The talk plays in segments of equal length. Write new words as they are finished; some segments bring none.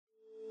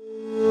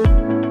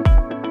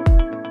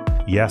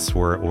Yes,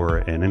 we're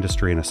an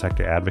industry and a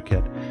sector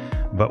advocate,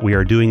 but we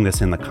are doing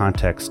this in the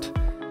context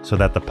so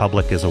that the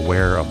public is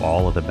aware of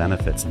all of the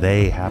benefits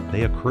they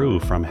accrue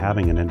from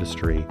having an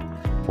industry,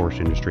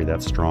 forestry industry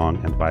that's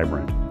strong and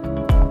vibrant.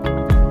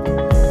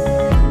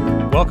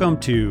 Welcome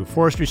to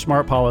Forestry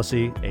Smart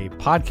Policy, a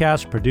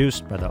podcast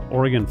produced by the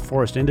Oregon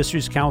Forest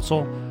Industries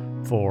Council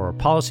for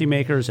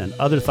policymakers and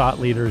other thought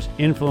leaders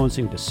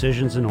influencing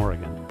decisions in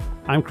Oregon.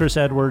 I'm Chris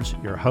Edwards,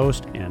 your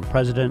host and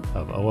president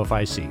of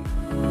OFIC.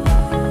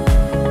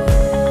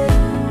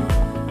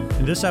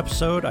 In this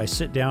episode, I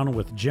sit down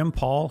with Jim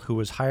Paul, who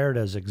was hired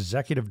as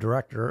executive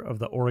director of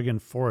the Oregon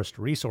Forest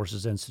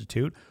Resources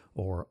Institute,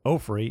 or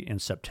OFRI, in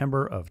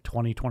September of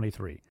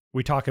 2023.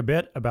 We talk a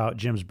bit about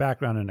Jim's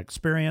background and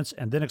experience,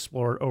 and then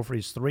explore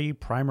OFRI's three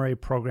primary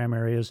program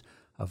areas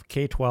of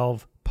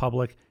K-12,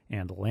 public,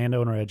 and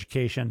landowner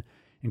education,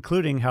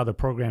 including how the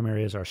program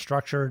areas are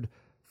structured,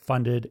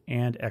 funded,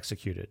 and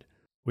executed.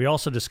 We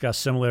also discuss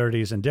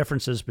similarities and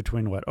differences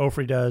between what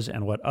OFRI does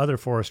and what other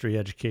forestry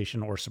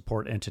education or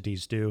support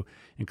entities do,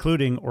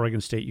 including Oregon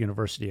State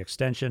University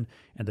Extension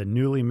and the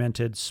newly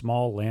minted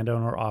Small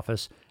Landowner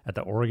Office at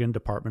the Oregon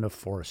Department of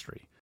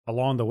Forestry.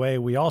 Along the way,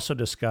 we also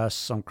discuss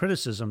some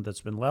criticism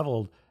that's been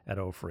leveled at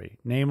OFRI,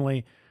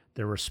 namely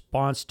the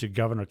response to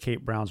Governor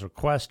Kate Brown's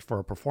request for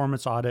a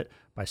performance audit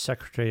by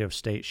Secretary of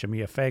State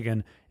Shamia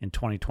Fagan in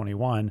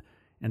 2021,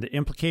 and the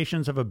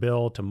implications of a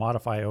bill to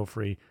modify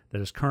OFRI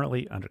that is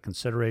currently under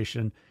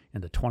consideration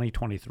in the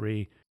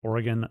 2023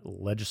 Oregon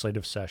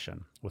legislative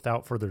session.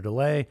 Without further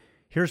delay,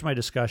 here's my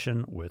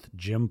discussion with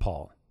Jim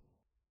Paul.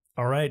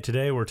 All right,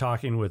 today we're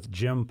talking with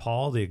Jim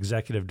Paul, the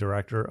executive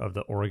director of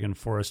the Oregon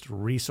Forest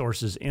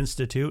Resources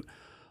Institute,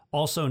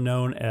 also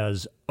known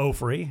as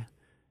OFRI.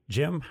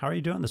 Jim, how are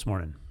you doing this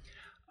morning?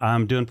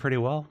 I'm doing pretty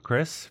well,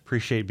 Chris.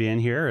 Appreciate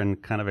being here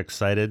and kind of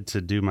excited to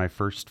do my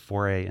first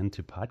foray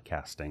into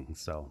podcasting.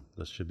 So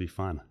this should be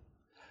fun.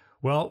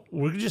 Well,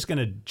 we're just going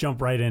to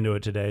jump right into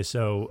it today.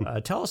 So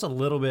tell us a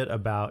little bit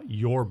about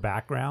your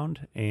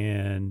background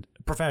and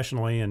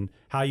professionally and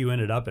how you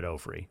ended up at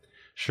OFRI.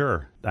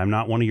 Sure. I'm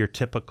not one of your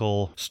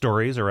typical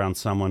stories around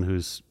someone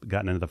who's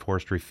gotten into the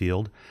forestry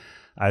field.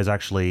 I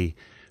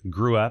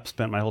grew up,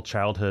 spent my whole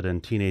childhood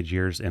and teenage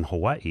years in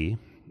Hawaii.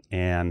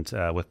 And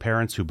with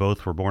parents who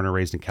both were born and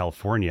raised in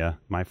California,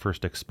 my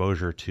first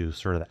exposure to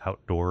sort of the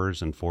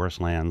outdoors and forest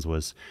lands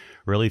was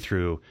really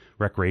through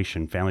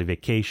recreation, family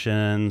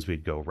vacations.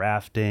 We'd go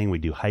rafting,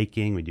 we'd do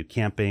hiking, we'd do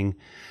camping.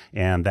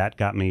 And that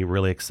got me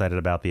really excited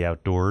about the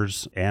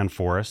outdoors and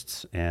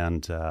forests.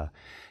 And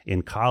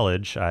in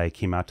college, I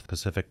came out to the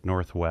Pacific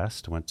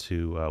Northwest, went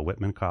to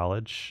Whitman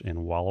College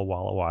in Walla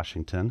Walla,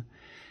 Washington,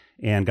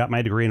 and got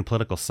my degree in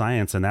political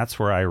science. And that's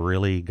where I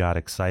really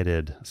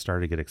started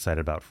to get excited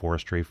about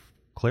forestry,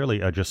 clearly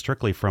just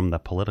strictly from the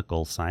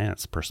political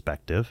science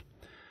perspective.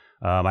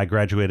 I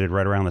graduated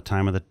right around the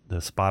time of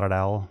the Spotted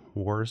Owl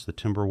Wars, the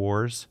Timber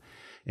Wars,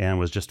 and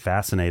was just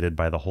fascinated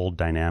by the whole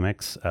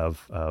dynamics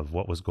of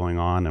what was going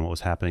on and what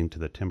was happening to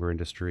the timber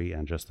industry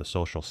and just the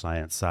social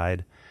science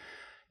side.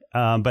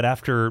 But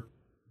after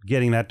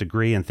getting that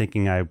degree and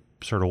thinking I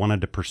sort of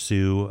wanted to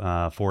pursue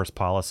forest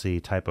policy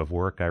type of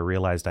work, I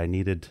realized I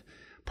needed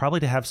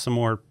probably to have some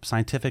more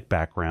scientific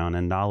background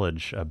and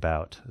knowledge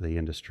about the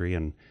industry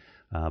and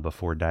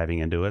before diving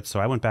into it.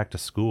 So I went back to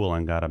school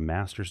and got a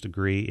master's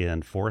degree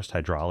in forest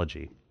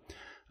hydrology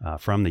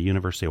from the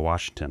University of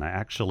Washington. I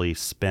actually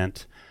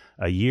spent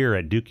a year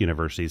at Duke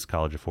University's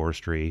College of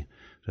Forestry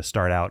to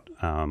start out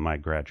my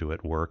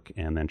graduate work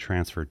and then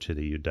transferred to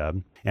the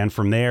UW. And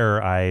from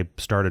there, I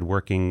started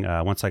working,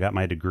 once I got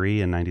my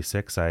degree in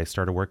 96, I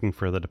started working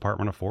for the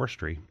Department of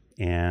Forestry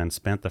and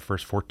spent the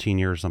first 14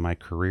 years of my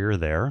career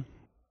there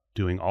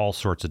doing all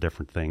sorts of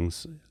different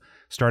things,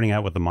 starting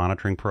out with the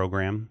monitoring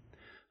program.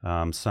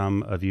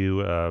 Some of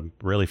you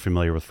really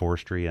familiar with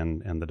forestry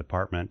and the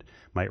department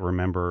might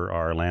remember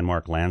our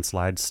landmark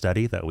landslide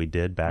study that we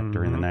did back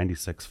during the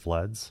 96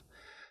 floods.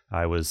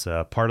 I was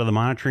part of the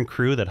monitoring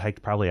crew that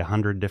hiked probably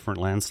 100 different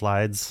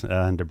landslides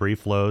and debris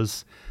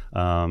flows.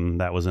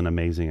 That was an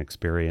amazing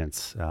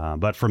experience.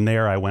 But from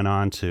there, I went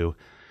on to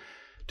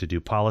do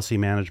policy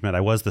management.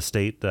 I was the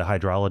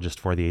hydrologist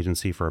for the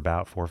agency for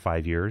about 4 or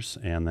 5 years,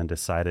 and then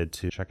decided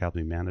to check out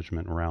the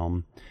management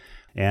realm.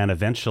 And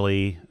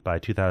eventually, by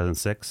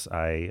 2006,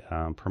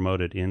 I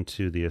promoted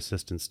into the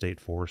assistant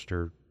state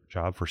forester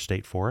job for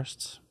state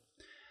forests.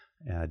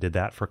 Did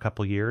that for a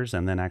couple years,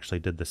 and then actually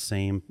did the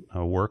same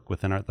work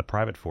within the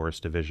private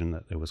forest division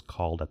that it was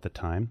called at the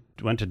time.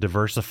 Went to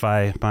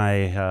diversify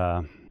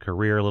my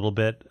career a little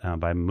bit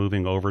by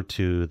moving over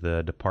to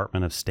the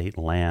Department of State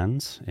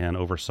Lands and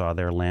oversaw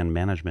their land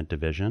management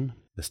division.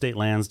 The State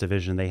Lands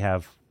Division, they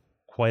have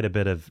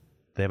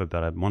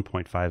about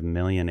 1.5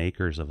 million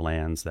acres of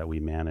lands that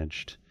we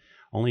managed.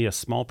 Only a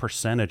small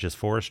percentage is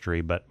forestry,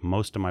 but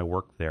most of my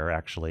work there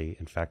actually,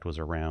 in fact, was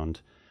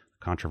around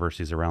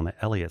controversies around the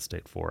Elliott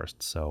State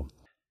Forest. So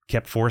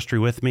kept forestry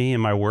with me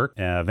in my work,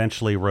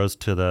 eventually rose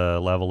to the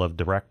level of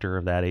director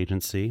of that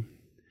agency.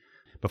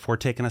 Before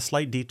taking a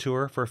slight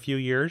detour for a few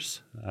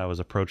years, I was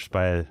approached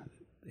by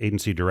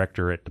agency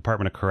director at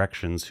Department of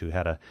Corrections who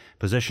had a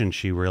position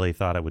she really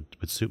thought it would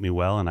suit me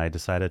well, and I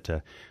decided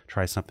to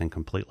try something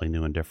completely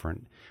new and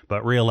different,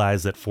 but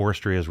realized that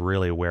forestry is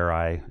really where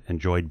I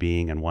enjoyed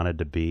being and wanted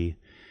to be.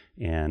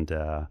 And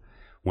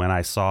when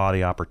I saw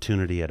the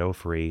opportunity at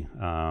OFRI,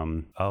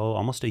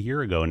 almost a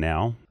year ago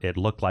now, it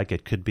looked like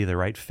it could be the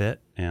right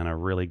fit and a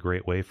really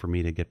great way for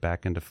me to get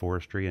back into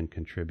forestry and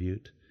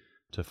contribute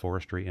to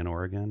forestry in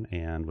Oregon,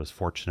 and was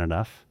fortunate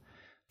enough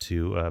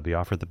to be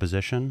offered the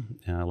position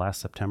last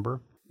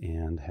September,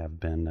 and have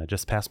been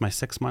just past my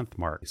 6-month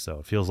mark. So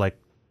it feels like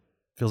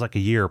a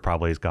year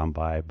probably has gone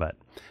by, but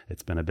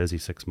it's been a busy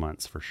 6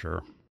 months for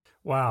sure.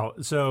 Wow.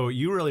 So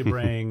you really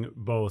bring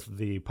both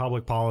the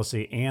public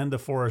policy and the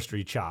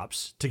forestry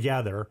chops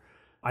together.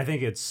 I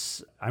think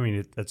it's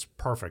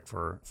perfect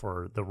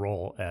for the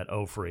role at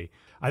OFRI.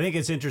 I think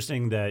it's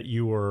interesting that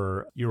you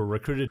were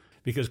recruited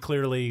because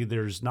clearly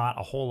there's not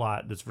a whole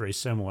lot that's very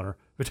similar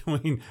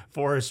between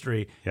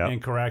forestry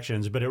and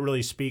corrections, but it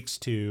really speaks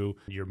to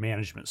your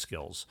management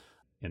skills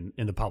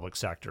in the public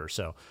sector.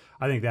 So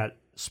I think that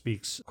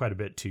speaks quite a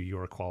bit to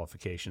your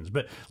qualifications.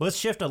 But let's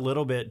shift a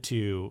little bit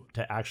to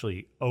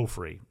actually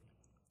OFRI.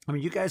 I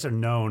mean, you guys are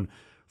known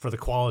for the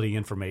quality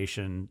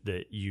information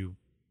that you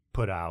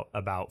put out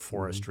about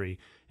forestry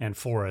and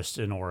forests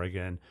in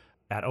Oregon.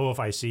 At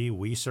OFIC,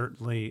 we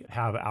certainly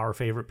have our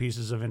favorite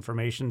pieces of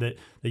information that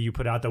you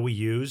put out that we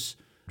use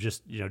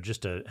just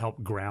to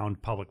help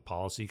ground public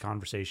policy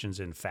conversations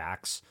in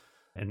facts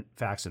and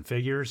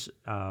figures.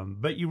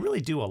 But you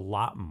really do a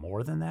lot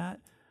more than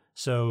that.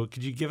 So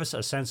could you give us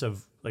a sense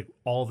of like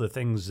all the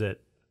things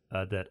that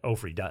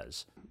OFRI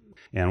does?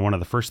 And one of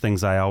the first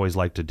things I always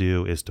like to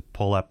do is to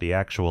pull up the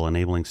actual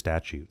enabling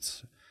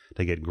statutes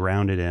to get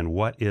grounded in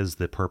what is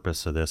the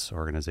purpose of this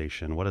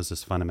organization? What is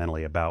this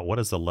fundamentally about? What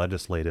is the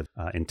legislative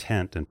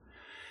intent?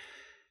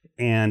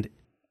 And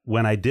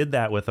when I did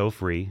that with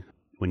OFRI,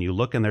 when you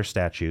look in their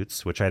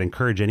statutes, which I'd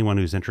encourage anyone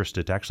who's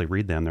interested to actually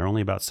read them, they're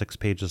only about 6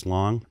 pages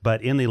long.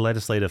 But in the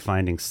legislative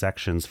findings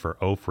sections for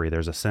OFRI,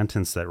 there's a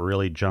sentence that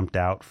really jumped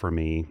out for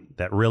me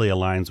that really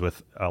aligns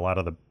with a lot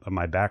of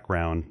my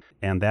background.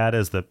 And that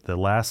is the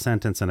last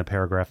sentence in a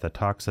paragraph that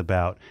talks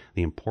about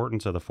the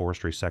importance of the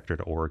forestry sector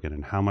to Oregon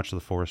and how much the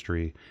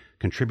forestry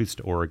contributes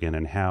to Oregon,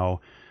 and how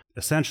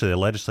essentially the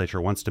legislature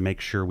wants to make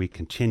sure we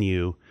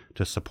continue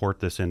to support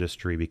this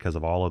industry because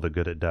of all of the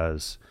good it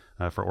does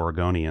for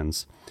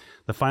Oregonians.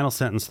 The final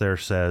sentence there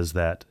says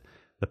that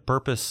the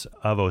purpose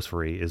of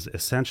OFRI is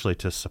essentially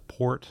to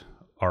support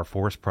our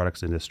forest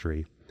products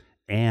industry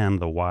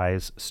and the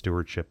wise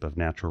stewardship of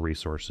natural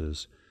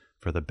resources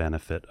for the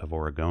benefit of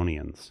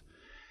Oregonians.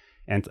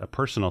 And a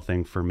personal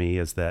thing for me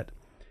is that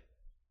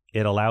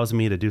it allows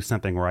me to do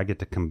something where I get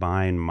to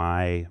combine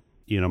my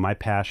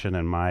passion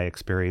and my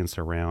experience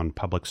around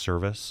public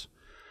service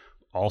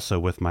also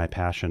with my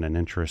passion and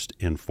interest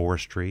in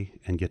forestry,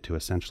 and get to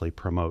essentially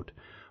promote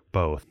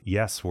both.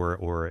 Yes,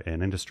 we're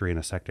an industry and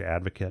a sector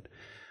advocate,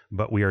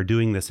 but we are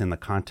doing this in the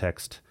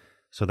context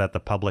so that the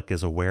public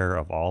is aware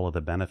of all of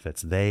the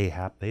benefits they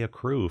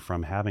accrue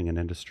from having an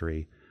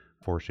industry,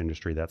 forestry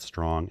industry, that's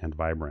strong and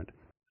vibrant.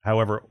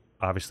 However,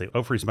 obviously,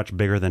 OFRI is much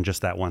bigger than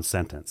just that one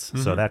sentence.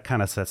 Mm-hmm. So that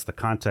kind of sets the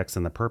context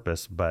and the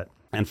purpose.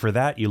 And for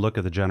that, you look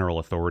at the general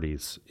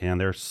authorities,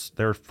 and there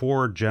are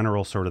 4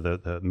 general sort of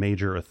the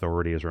major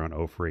authorities around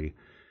OFRI.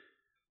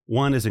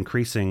 One is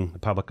increasing the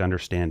public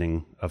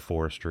understanding of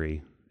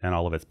forestry and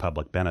all of its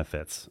public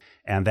benefits.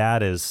 And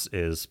that is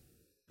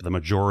the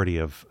majority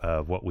of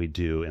what we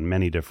do in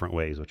many different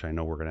ways, which I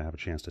know we're going to have a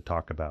chance to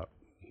talk about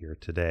here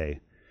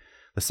today.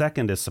 The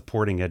second is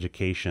supporting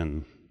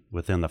education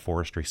within the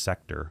forestry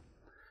sector.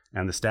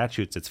 And the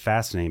statutes, it's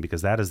fascinating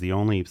because that is the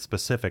only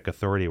specific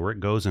authority where it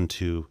goes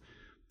into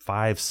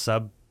 5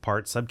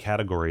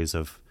 subcategories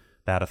of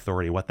that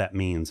authority, what that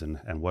means,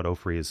 and what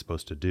OFRI is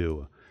supposed to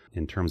do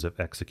in terms of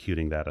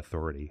executing that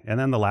authority. And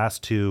then the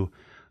last 2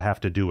 have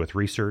to do with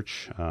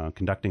research,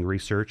 conducting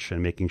research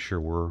and making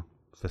sure we're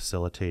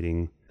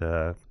facilitating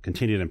the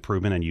continued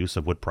improvement and use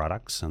of wood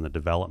products and the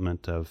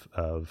development of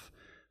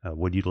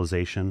wood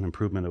utilization,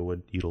 improvement of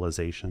wood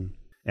utilization.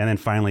 And then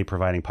finally,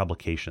 providing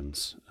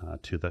publications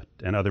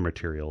and other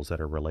materials that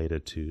are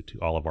related to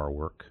all of our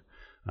work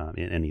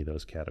in any of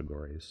those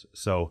categories.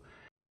 So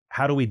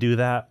how do we do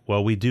that?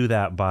 Well, we do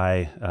that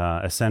by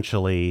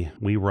essentially,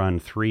 we run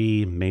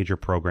 3 major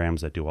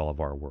programs that do all of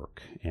our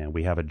work. And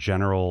we have a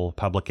general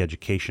public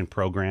education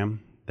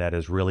program that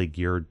is really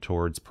geared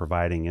towards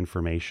providing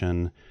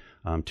information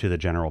to the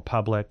general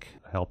public,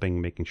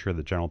 making sure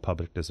the general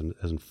public is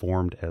as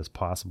informed as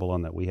possible,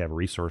 and that we have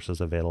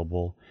resources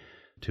available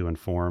to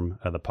inform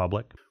the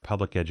public.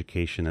 Public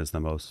education is the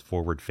most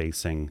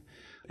forward-facing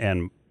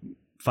and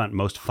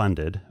most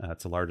funded.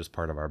 It's the largest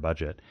part of our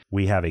budget.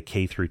 We have a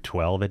K through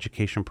 12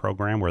 education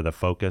program where the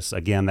focus,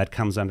 again, that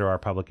comes under our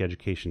public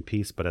education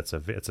piece, but it's a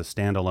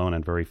standalone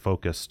and very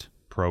focused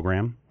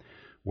program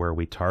where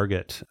we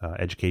target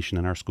education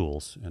in our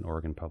schools, in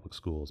Oregon public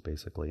schools,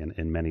 basically,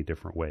 in many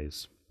different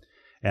ways.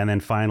 And then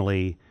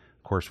finally,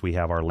 of course, we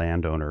have our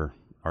landowner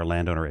our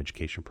landowner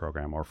education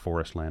program, our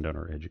forest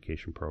landowner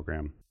education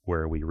program,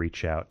 where we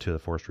reach out to the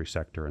forestry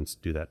sector and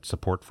do that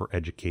support for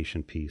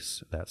education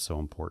piece that's so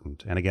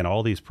important. And again,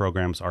 all these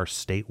programs are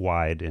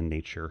statewide in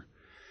nature.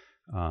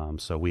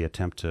 So we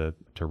attempt to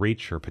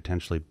reach or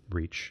potentially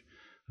reach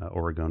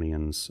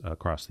Oregonians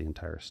across the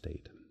entire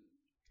state.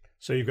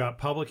 So you've got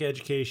public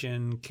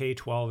education,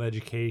 K-12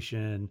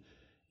 education,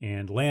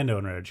 and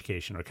landowner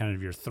education are kind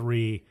of your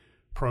three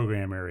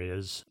program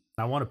areas.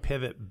 I want to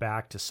pivot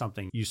back to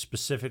something you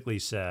specifically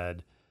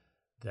said,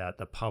 that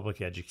the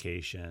public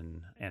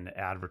education and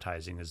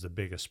advertising is the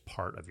biggest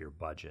part of your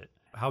budget.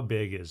 How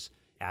big is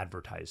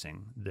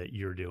advertising that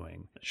you're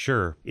doing?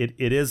 Sure. It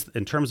is,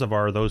 in terms of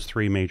those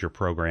three major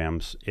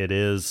programs, it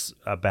is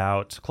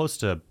about close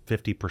to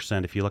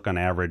 50%. If you look on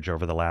average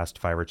over the last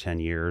 5 or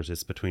 10 years,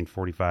 it's between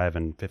 45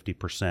 and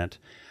 50%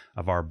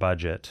 of our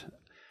budget.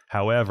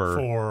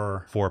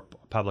 However, for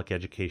public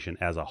education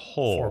as a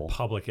whole. For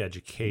public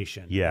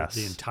education. Yes.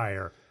 The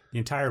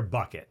entire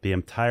bucket. The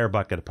entire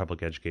bucket of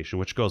public education,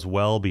 which goes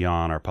well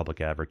beyond our public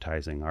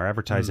advertising. Our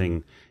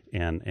advertising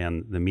and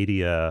the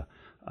media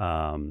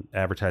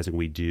advertising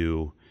we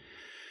do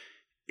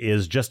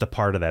is just a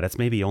part of that. It's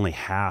maybe only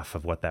half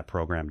of what that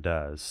program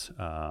does.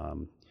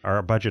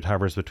 Our budget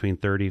hovers between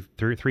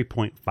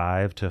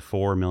 $3.5 to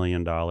 $4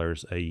 million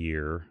a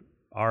year.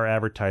 Our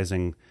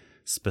advertising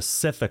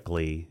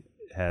specifically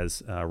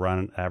has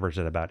averaged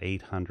at about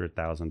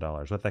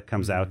 $800,000. What that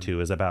comes out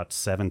to is about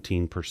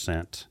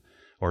 17%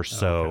 or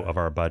so of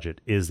our budget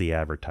is the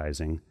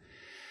advertising.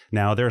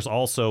 Now, there's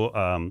also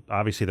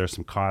obviously there's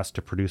some cost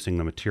to producing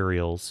the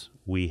materials.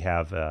 We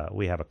have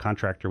a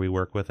contractor we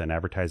work with, an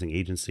advertising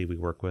agency we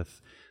work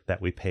with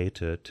that we pay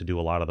to do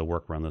a lot of the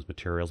work around those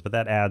materials. But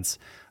that adds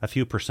a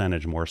few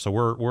percentage more. So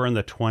we're in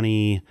the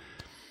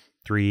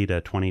 23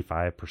 to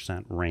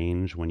 25%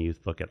 range when you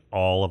look at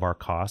all of our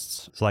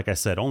costs. So like I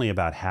said, only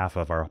about half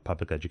of our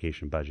public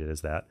education budget is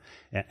that,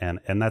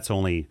 and that's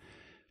only,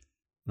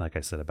 like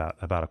I said,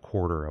 about a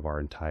quarter of our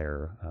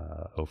entire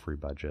OFRI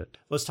budget.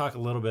 Let's talk a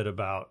little bit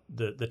about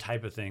the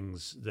type of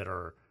things that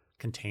are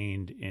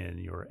contained in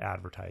your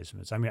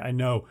advertisements. I mean, I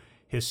know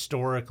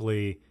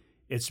historically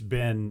it's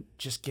been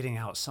just getting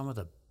out some of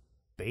the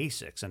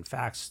basics and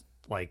facts,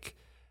 like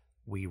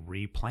we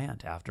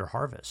replant after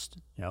harvest.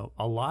 You know,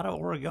 a lot of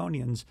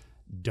Oregonians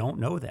don't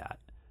know that.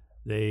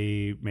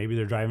 Maybe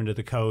they're driving to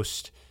the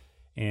coast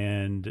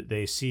and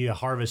they see a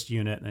harvest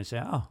unit and they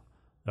say, "Oh,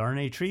 there aren't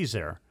any trees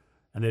there."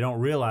 And they don't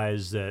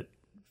realize that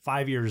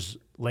 5 years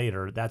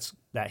later,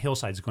 that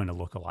hillside's going to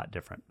look a lot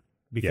different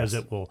because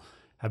it will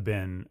have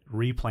been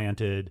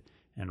replanted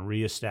and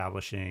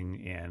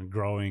reestablishing and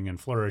growing and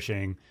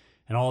flourishing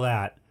and all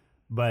that.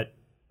 But,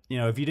 you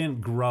know, if you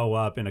didn't grow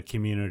up in a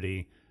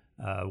community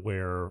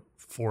where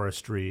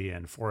forestry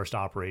and forest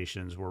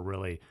operations were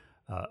really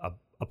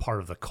a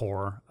part of the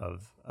core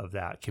of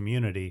that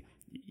community,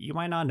 you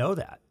might not know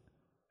that.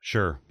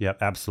 Sure.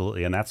 Yep,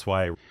 absolutely. And that's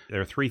why there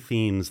are three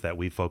themes that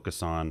we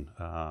focus on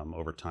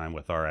over time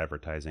with our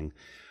advertising.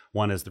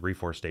 One is the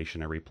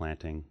reforestation and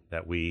replanting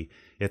that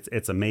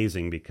it's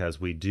amazing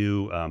because we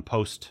do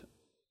post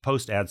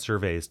ad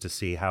surveys to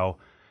see how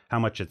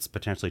much it's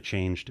potentially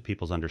changed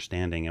people's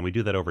understanding. And we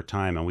do that over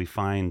time. And we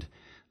find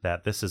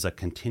that this is a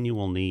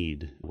continual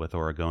need with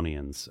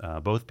Oregonians,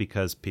 both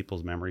because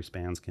people's memory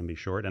spans can be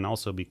short and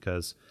also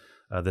because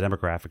the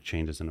demographic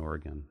changes in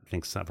Oregon. I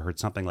think I've heard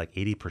something like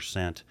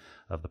 80%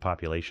 of the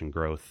population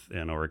growth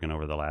in Oregon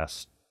over the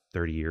last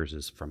 30 years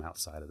is from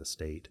outside of the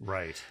state.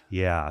 Right.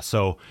 Yeah.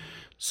 So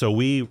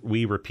we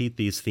repeat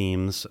these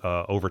themes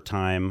over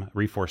time.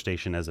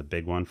 Reforestation is a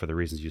big one for the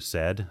reasons you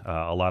said.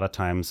 A lot of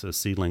times the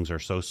seedlings are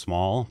so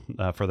small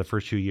for the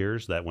first few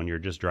years that when you're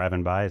just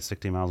driving by at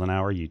 60 miles an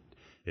hour,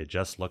 it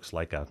just looks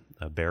like a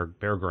bare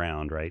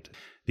ground, right?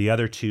 The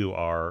other two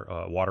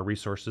are water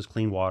resources,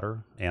 clean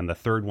water, and the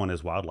third one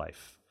is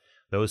wildlife.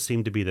 Those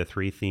seem to be the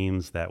three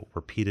themes that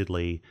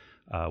repeatedly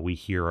we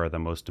hear are the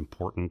most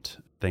important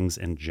things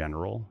in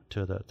general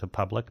to the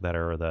public, that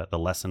are the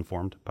less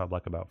informed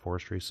public about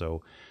forestry.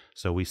 So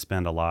we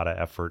spend a lot of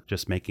effort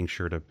just making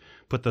sure to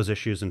put those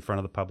issues in front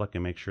of the public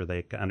and make sure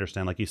they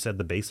understand, like you said,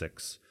 the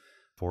basics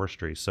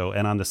forestry. So,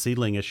 and on the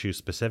seedling issue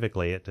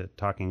specifically,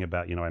 talking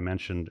about, I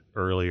mentioned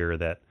earlier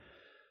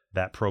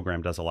that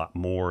program does a lot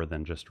more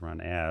than just run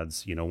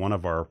ads. One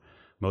of our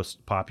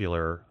most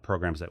popular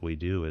programs that we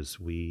do is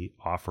we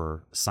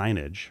offer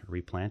signage,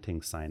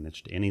 replanting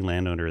signage to any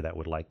landowner that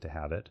would like to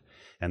have it.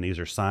 And these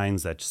are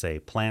signs that say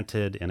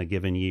planted in a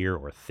given year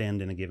or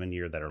thinned in a given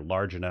year that are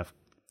large enough,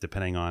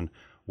 depending on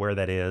where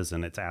that is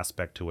and its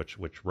aspect to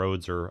which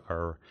roads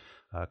are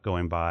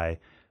going by.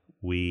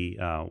 We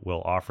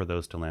will offer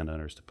those to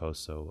landowners to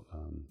post so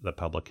the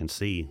public can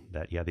see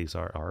that, these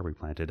are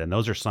replanted. And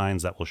those are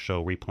signs that will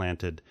show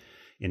replanted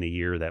in a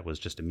year that was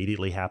just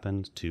immediately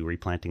happened, to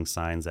replanting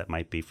signs that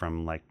might be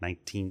from like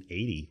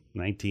 1980,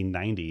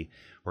 1990,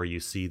 where you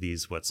see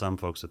these, what some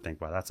folks would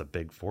think, wow, that's a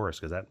big forest,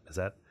 because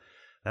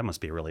that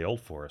must be a really old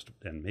forest,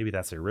 and maybe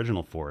that's the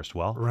original forest.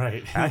 Well,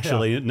 right.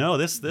 Actually, no,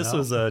 this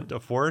was a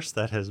forest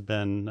that has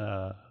been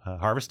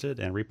harvested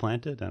and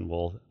replanted and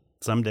will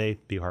someday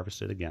be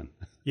harvested again.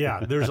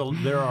 Yeah,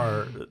 there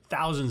are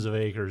thousands of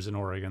acres in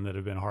Oregon that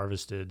have been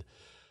harvested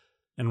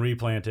and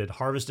replanted,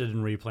 harvested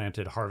and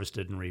replanted,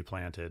 harvested and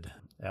replanted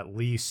at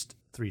least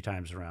 3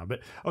 times around.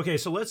 But okay,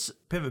 so let's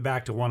pivot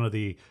back to one of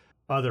the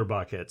other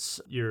buckets,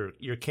 your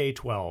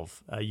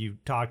K-12. You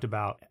talked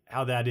about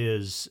how that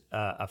is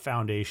a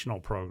foundational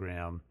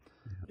program.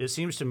 Yeah. It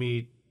seems to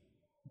me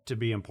to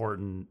be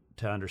important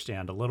to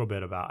understand a little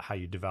bit about how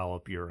you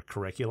develop your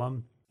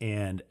curriculum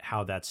and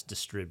how that's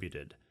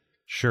distributed.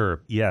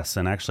 Sure. Yes.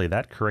 And actually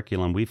that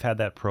curriculum, we've had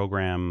that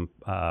program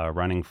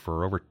running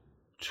for over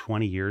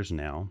 20 years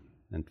now.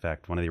 In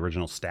fact, one of the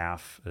original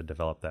staff that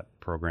developed that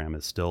program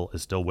is still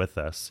with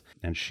us.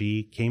 And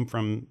she came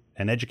from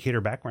an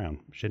educator background.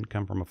 She didn't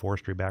come from a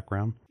forestry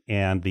background.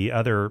 And the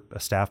other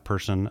staff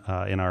person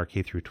in our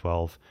K through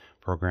 12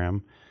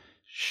 program,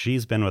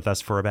 she's been with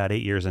us for about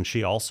 8 years, and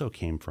she also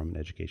came from an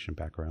education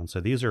background. So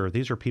these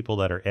are people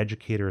that are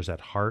educators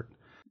at heart.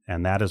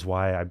 And that is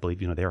why I believe,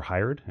 they're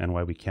hired and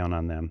why we count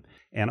on them.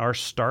 And our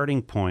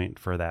starting point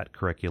for that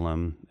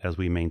curriculum, as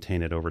we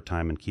maintain it over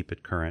time and keep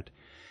it current,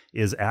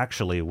 is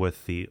actually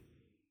with the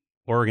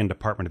Oregon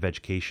Department of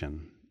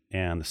Education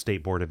and the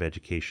State Board of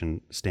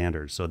Education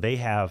standards. So they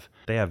have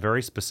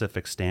very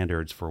specific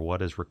standards for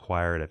what is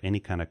required of any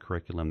kind of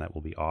curriculum that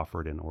will be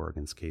offered in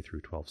Oregon's K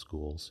through 12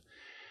 schools.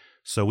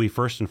 So we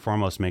first and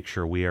foremost make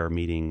sure we are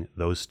meeting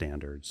those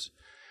standards.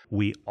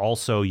 We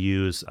also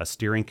use a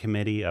steering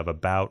committee of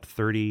about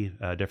 30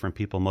 different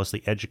people,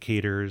 mostly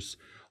educators,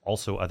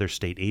 also other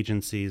state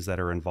agencies that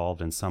are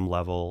involved in some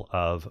level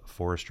of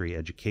forestry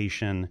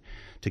education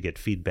to get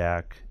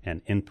feedback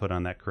and input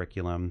on that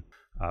curriculum.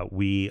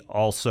 We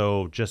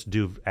also just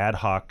do ad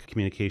hoc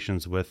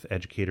communications with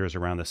educators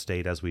around the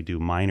state as we do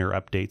minor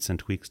updates and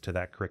tweaks to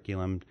that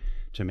curriculum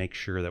to make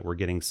sure that we're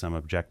getting some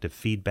objective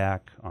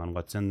feedback on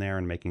what's in there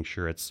and making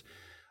sure it's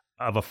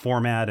of a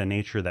format and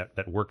nature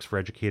that works for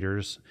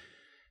educators.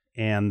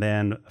 And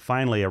then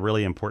finally, a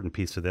really important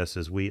piece of this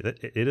is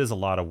it is a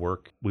lot of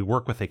work. We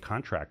work with a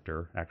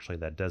contractor, actually,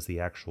 that does the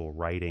actual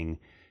writing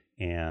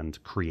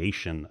and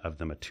creation of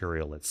the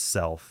material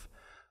itself.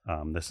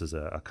 This is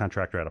a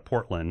contractor out of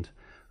Portland,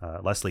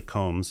 Leslie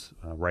Combs,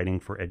 Writing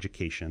for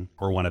Education.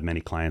 We're one of many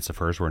clients of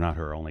hers. We're not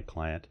her only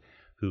client,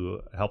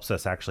 who helps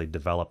us actually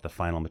develop the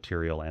final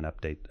material and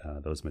update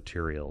those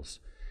materials.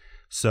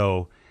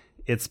 So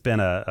it's been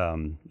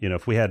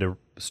if we had to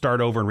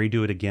start over and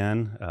redo it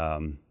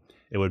again,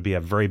 it would be a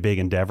very big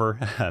endeavor.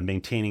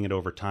 Maintaining it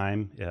over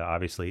time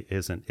obviously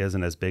isn't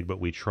as big, but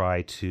we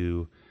try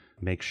to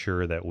make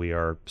sure that we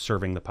are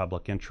serving the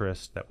public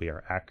interest, that we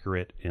are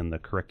accurate in the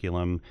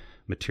curriculum,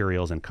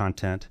 materials, and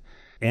content,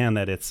 and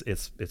that it's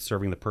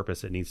serving the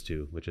purpose it needs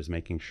to, which is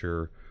making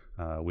sure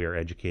we are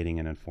educating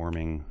and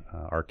informing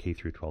our K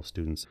through 12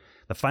 students.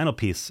 The final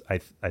piece I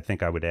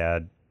think I would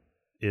add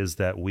is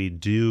that we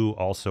do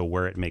also,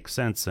 where it makes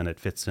sense and it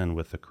fits in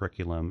with the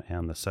curriculum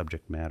and the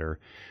subject matter,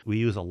 we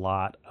use a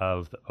lot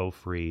of the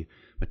OFRI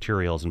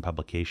materials and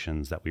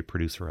publications that we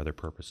produce for other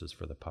purposes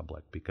for the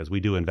public, because we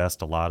do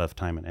invest a lot of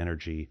time and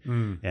energy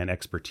and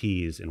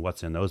expertise in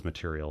what's in those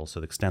materials.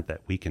 So the extent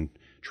that we can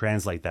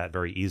translate that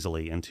very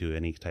easily into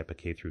any type of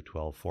K through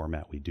 12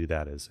 format, we do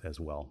that as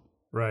well.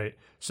 Right.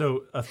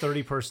 So a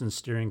 30-person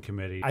steering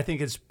committee, I think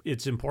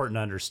it's important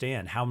to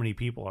understand how many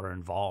people are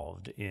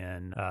involved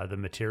in the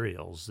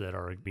materials that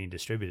are being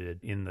distributed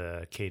in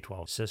the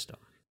K-12 system.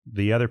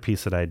 The other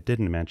piece that I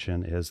didn't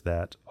mention is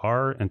that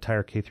our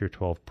entire K through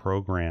 12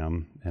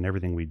 program and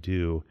everything we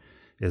do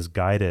is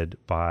guided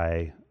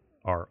by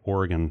our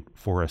Oregon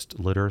Forest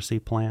Literacy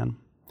Plan.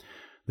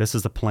 This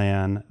is a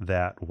plan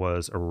that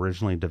was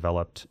originally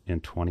developed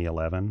in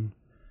 2011,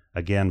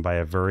 again, by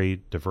a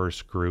very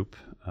diverse group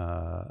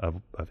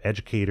of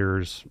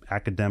educators,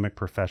 academic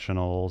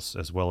professionals,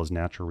 as well as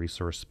natural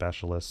resource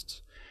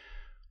specialists.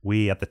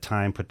 We, at the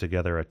time, put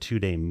together a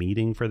 2-day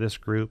meeting for this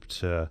group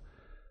to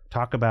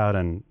talk about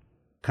and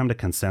come to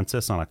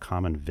consensus on a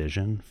common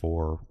vision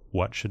for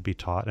what should be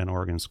taught in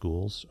Oregon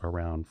schools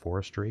around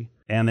forestry.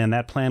 And then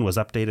that plan was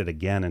updated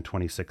again in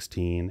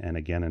 2016 and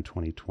again in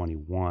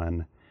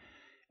 2021.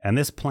 And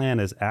this plan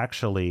is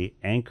actually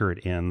anchored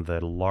in the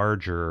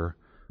larger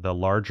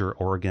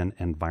Oregon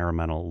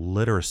Environmental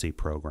Literacy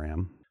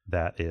Program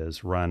that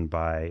is run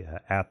by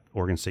at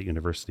Oregon State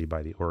University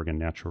by the Oregon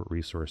Natural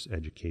Resource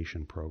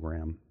Education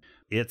Program.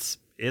 Its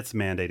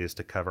mandate is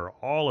to cover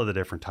all of the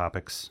different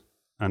topics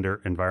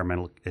under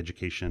environmental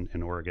education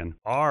in Oregon.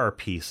 Our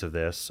piece of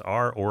this,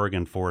 our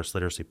Oregon Forest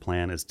Literacy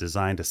Plan, is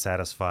designed to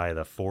satisfy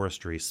the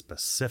forestry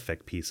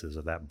specific pieces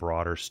of that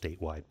broader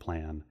statewide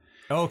plan.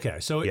 Okay,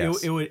 so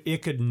yes.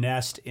 it could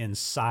nest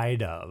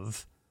inside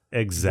of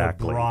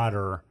exactly the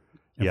broader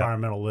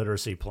environmental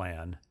literacy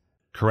plan.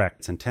 Correct.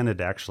 It's intended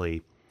to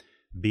actually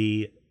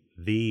be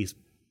the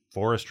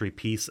forestry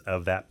piece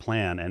of that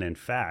plan. And in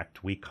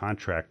fact, we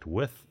contract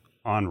with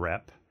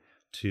ONREP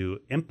to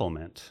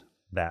implement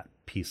that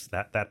piece,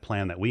 that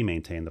plan that we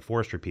maintain, the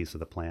forestry piece of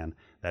the plan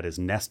that is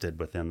nested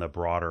within the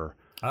broader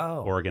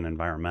Oregon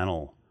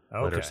environmental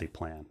literacy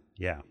plan.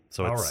 Yeah.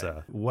 So All it's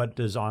right. What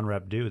does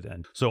ONREP do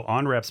then? So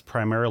ONREP's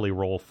primarily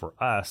role for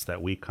us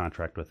that we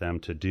contract with them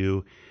to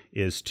do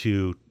is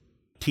to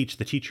teach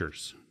the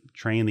teachers,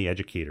 train the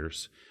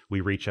educators.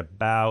 We reach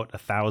about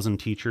 1,000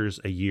 teachers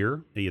a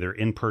year, either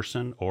in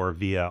person or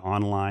via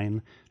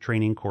online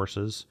training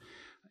courses.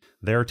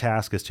 Their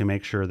task is to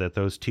make sure that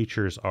those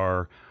teachers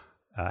are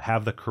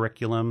have the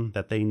curriculum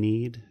that they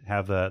need,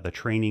 have the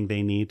training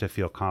they need to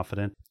feel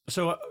confident.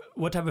 So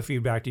what type of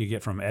feedback do you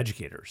get from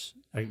educators,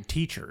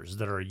 teachers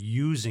that are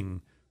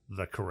using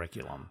the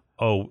curriculum?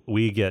 Oh,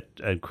 we get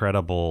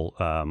incredibly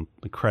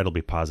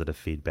positive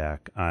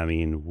feedback. I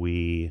mean,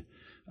 we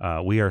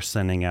are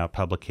sending out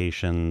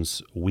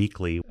publications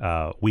weekly.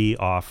 We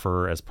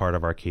offer, as part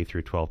of our K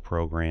through 12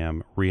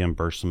 program,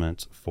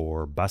 reimbursement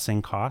for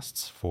busing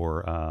costs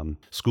for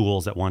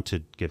schools that want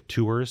to give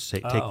tours,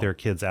 take their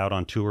kids out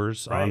on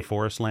tours on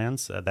forest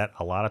lands. That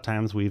a lot of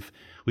times we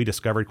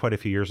discovered quite a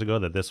few years ago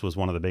that this was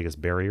one of the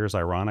biggest barriers,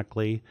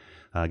 ironically,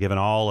 given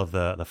all of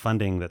the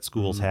funding that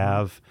schools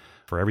have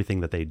for everything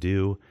that they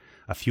do.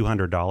 A few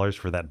 $100s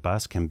for that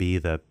bus can be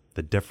the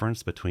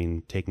difference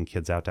between taking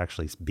kids out to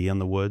actually be in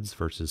the woods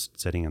versus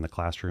sitting in the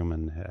classroom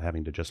and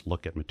having to just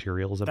look at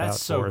materials about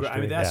forestry.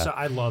 I mean,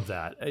 I love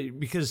that,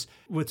 because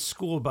with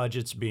school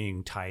budgets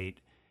being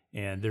tight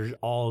and there's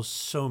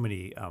so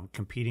many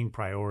competing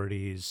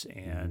priorities,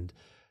 and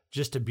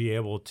just to be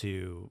able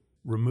to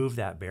remove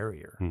that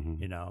barrier,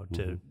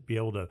 to be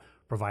able to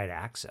provide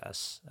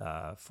access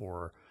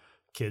for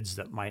kids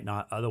that might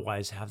not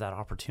otherwise have that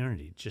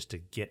opportunity, just to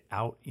get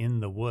out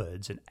in the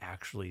woods and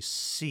actually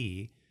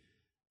see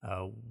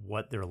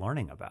what they're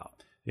learning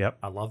about. Yep.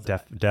 I love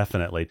that.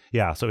 Definitely.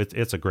 Yeah. So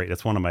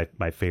it's one of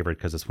my favorite,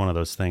 because it's one of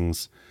those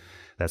things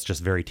that's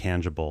just very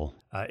tangible.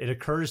 It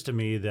occurs to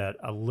me that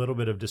a little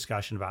bit of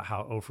discussion about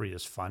how OFRI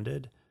is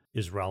funded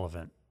is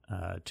relevant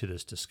to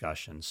this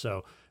discussion.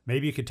 So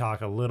maybe you could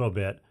talk a little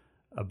bit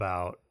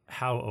about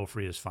how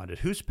OFRI is funded.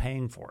 Who's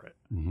paying for it?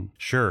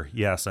 Sure.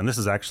 Yes. And this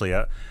is actually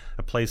a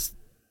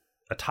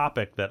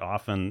topic that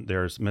often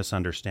there's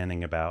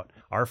misunderstanding about.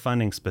 Our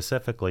funding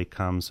specifically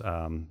comes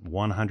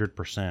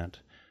 100%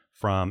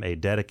 from a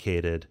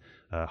dedicated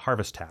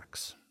harvest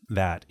tax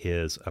that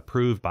is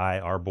approved by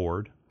our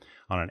board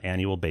on an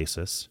annual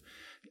basis.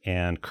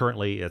 And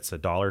currently it's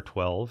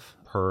 $1.12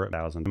 per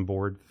 1,000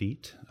 board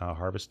feet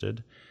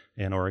harvested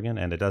in Oregon.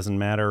 And it doesn't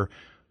matter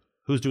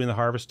who's doing the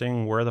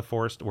harvesting, where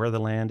the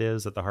land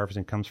is that the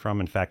harvesting comes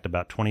from. In fact,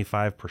 about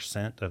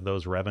 25% of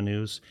those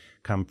revenues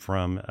come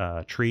from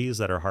trees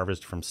that are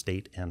harvested from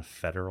state and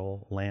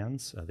federal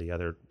lands. The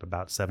other,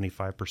 about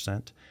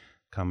 75%,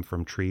 come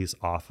from trees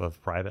off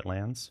of private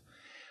lands.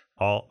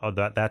 All of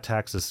that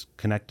tax is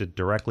connected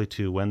directly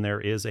to when there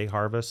is a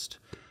harvest.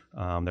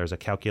 There's a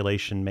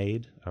calculation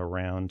made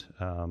around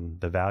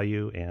the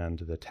value, and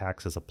the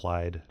tax is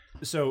applied.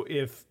 So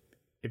if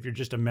you're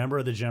just a member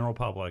of the general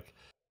public,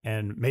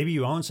 and maybe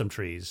you own some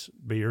trees,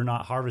 but you're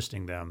not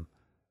harvesting them,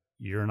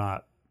 you're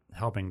not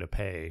helping to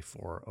pay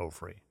for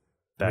OFRI.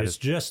 It's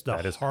just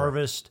the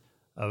harvest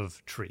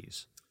of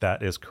trees.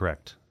 That is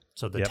correct.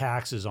 So the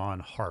tax is on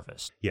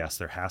harvest. Yes,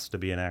 there has to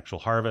be an actual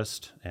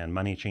harvest and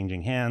money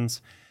changing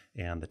hands,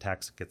 and the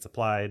tax gets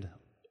applied.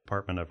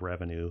 Department of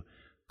Revenue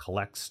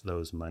collects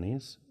those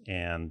monies,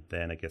 and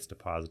then it gets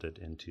deposited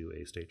into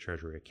a state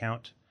treasury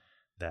account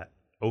that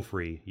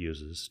OFRI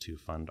uses to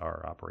fund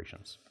our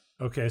operations.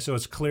 Okay, so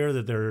it's clear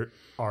that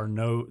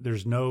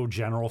there's no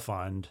general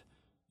fund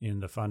in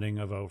the funding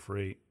of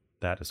OFRI.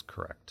 That is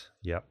correct.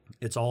 Yep.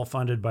 It's all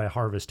funded by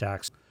harvest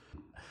tax.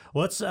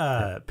 Let's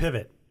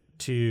pivot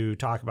to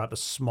talk about the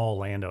small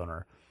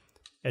landowner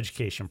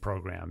education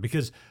program,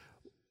 because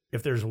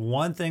if there's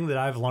one thing that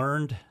I've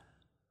learned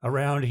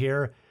around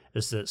here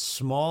is that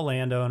small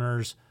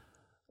landowners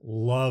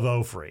love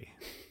OFRI.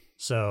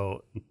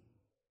 So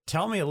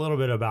tell me a little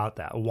bit about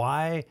that.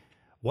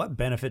 What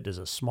benefit does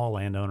a small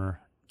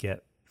landowner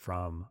get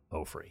from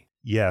OFRI?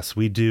 Yes,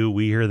 we do.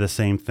 We hear the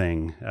same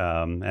thing.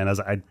 And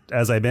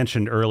as I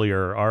mentioned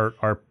earlier,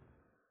 our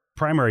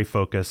primary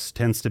focus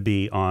tends to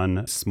be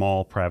on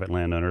small private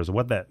landowners.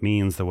 What that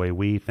means, the way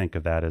we think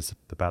of that, is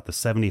about the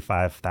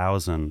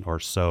 75,000 or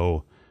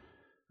so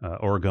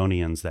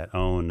Oregonians that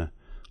own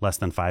less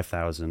than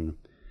 5,000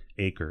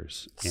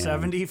 acres.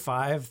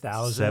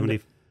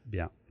 75,000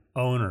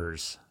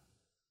 owners.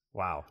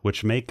 Wow.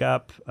 Which make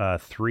up by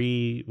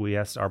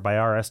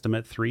our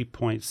estimate,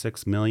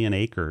 3.6 million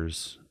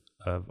acres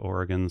of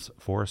Oregon's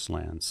forest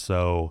lands.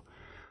 So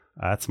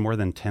that's more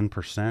than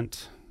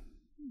 10%,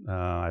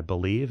 I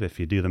believe, if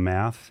you do the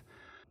math,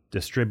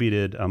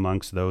 distributed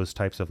amongst those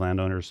types of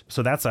landowners.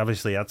 So that's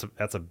obviously,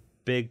 that's a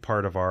big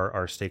part of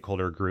our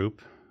stakeholder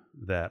group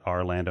that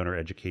our landowner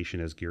education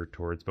is geared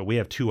towards. But we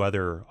have two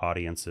other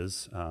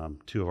audiences,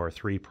 two of our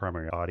three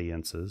primary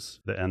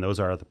audiences, and those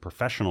are the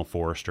professional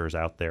foresters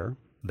out there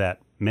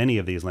that many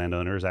of these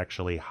landowners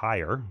actually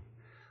hire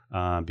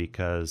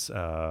because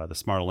the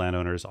smarter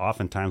landowners,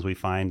 oftentimes we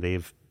find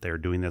they're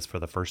doing this for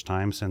the first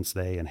time since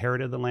they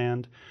inherited the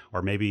land,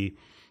 or maybe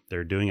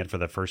they're doing it for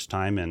the first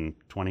time in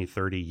 20,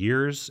 30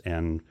 years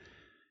and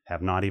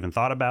have not even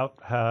thought about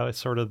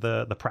sort of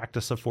the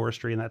practice of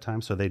forestry in that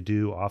time. So they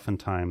do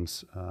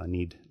oftentimes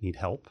need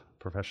help,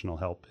 professional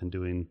help in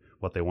doing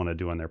what they want to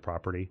do on their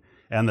property.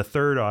 And the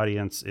third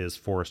audience is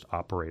forest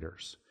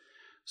operators.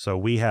 So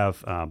we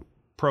have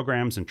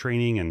programs and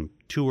training and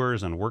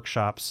tours and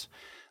workshops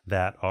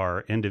that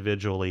are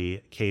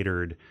individually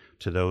catered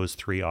to those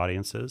three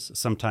audiences.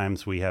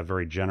 Sometimes we have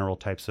very general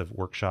types of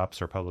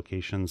workshops or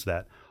publications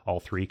that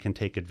all three can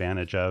take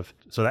advantage of.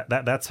 So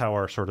that's how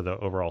our sort of the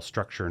overall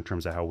structure in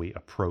terms of how we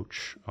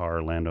approach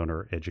our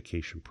landowner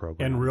education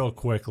program. And real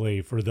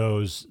quickly, for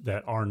those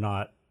that are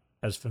not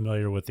as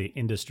familiar with the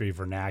industry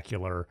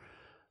vernacular,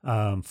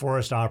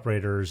 forest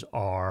operators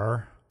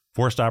are?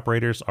 Forest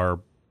operators are,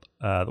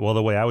 well,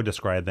 the way I would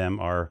describe them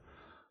are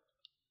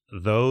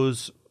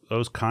those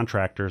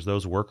contractors,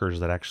 those workers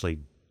that actually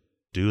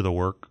do the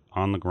work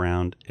on the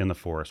ground in the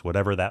forest,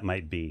 whatever that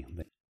might be.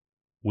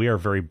 We are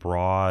very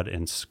broad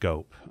in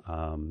scope.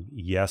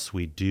 Yes,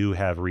 we do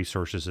have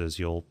resources, as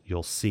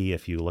you'll see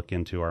if you look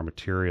into our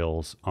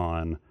materials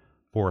on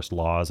forest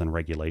laws and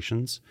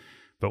regulations,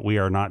 but we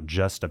are not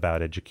just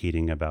about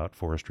educating about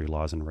forestry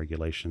laws and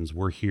regulations.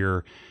 We're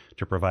here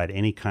to provide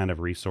any kind of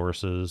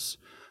resources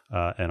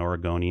an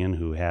Oregonian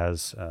who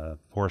has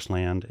forest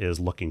land is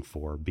looking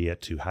for, be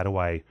it to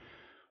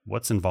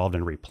what's involved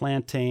in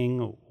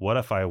replanting? What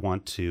if I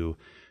want to,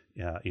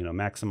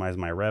 maximize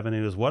my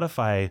revenues? What if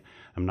I'm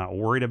not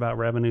worried about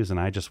revenues and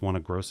I just want to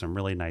grow some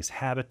really nice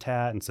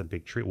habitat and some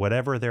big tree?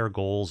 Whatever their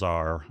goals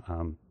are,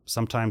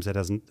 sometimes it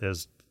hasn't,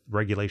 as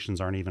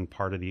regulations aren't even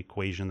part of the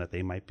equation that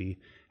they might be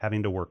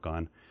having to work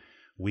on.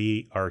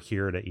 We are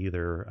here to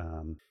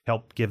either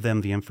help give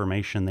them the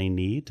information they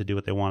need to do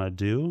what they want to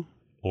do,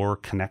 or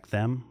connect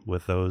them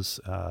with those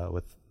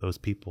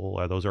people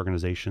or those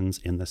organizations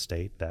in the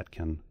state that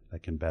can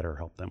better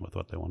help them with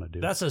what they want to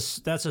do. That's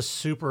a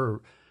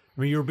super,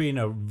 you're being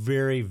a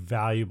very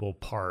valuable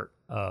part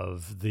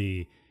of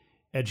the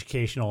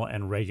educational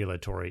and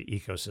regulatory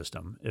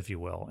ecosystem, if you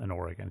will, in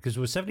Oregon. Because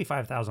with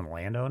 75,000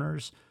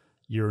 landowners,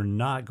 you're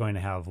not going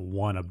to have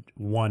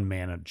one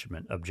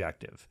management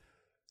objective.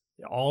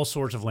 All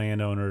sorts of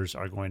landowners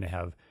are going to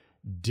have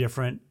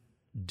different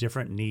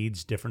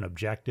needs, different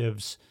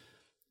objectives,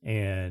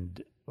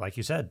 and like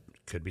you said,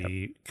 could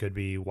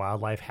be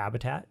wildlife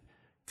habitat,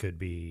 could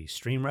be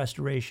stream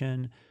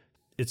restoration.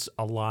 It's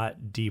a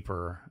lot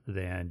deeper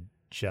than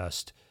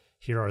just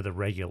here are the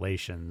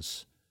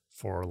regulations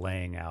for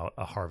laying out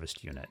a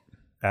harvest unit.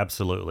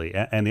 Absolutely.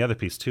 And the other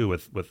piece too,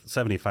 with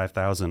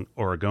 75,000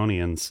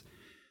 Oregonians,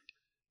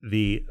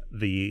 the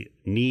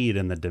need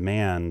and the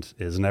demand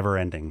is never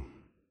ending,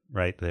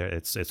 right?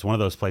 It's one of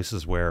those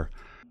places where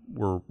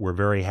we're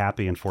very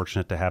happy and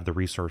fortunate to have the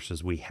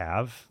resources we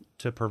have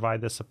to provide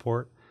this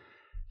support.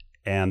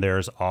 And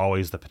there's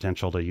always the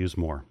potential to use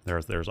more.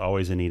 There's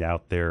always a need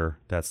out there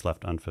that's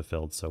left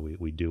unfulfilled. So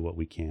we do what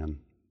we can.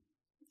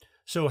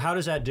 So how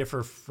does that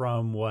differ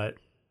from what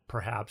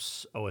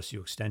perhaps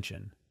OSU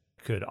Extension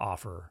could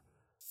offer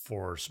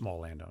for small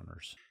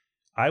landowners?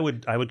 I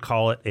would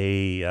call it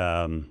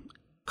a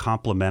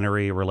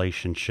complementary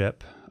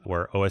relationship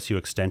where OSU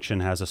Extension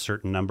has a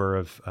certain number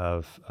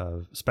of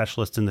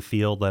specialists in the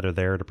field that are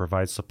there to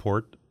provide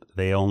support.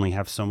 They only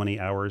have so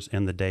many hours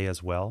in the day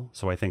as well.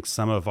 So I think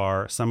some of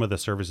the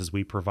services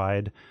we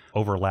provide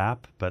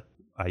overlap, but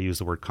I use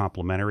the word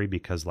complementary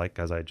because,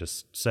 as I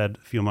just said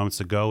a few moments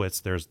ago,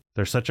 there's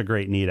such a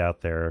great need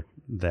out there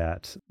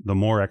that the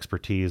more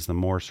expertise, the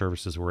more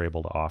services we're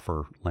able to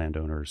offer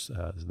landowners,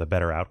 the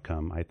better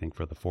outcome, I think,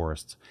 for the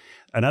forests.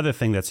 Another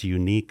thing that's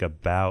unique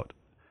about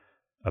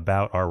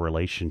our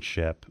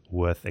relationship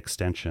with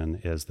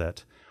Extension is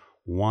that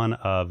one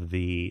of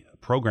the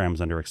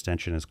programs under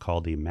Extension is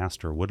called the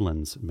Master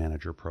Woodlands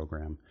Manager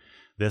Program.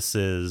 This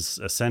is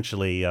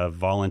essentially a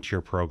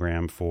volunteer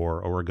program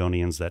for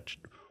Oregonians that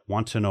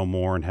want to know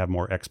more and have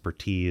more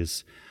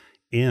expertise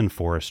in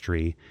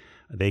forestry.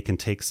 They can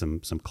take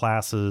some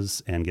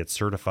classes and get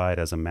certified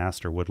as a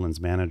Master Woodlands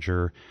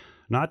Manager,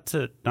 not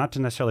to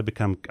necessarily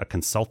become a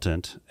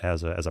consultant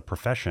as a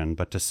profession,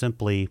 but to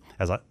simply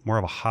as more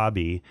of a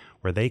hobby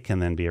where they can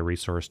then be a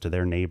resource to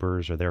their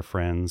neighbors or their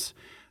friends.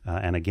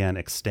 And again,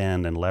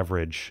 extend and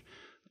leverage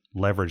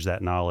that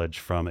knowledge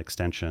from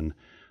Extension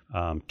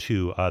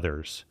to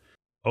others.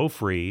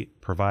 OFRI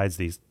provides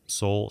the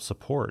sole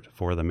support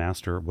for the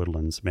Master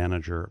Woodlands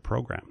Manager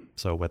program.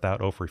 So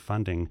without OFRI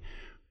funding,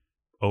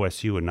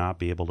 OSU would not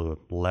be able to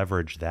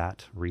leverage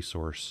that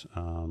resource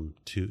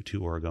to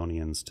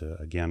Oregonians to,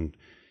 again,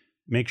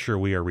 make sure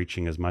we are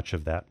reaching as much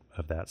of that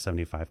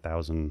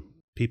 75,000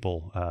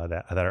 people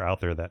that are out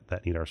there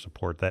that need our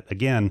support. That,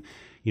 again,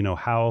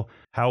 how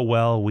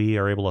well we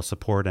are able to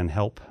support and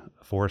help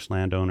forest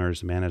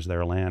landowners manage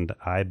their land,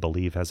 I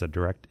believe, has a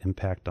direct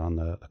impact on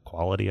the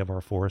quality of our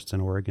forests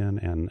in Oregon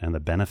and the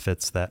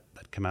benefits that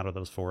come out of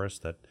those forests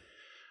that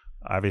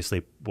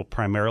obviously will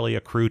primarily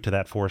accrue to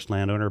that forest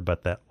landowner,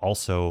 but that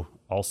also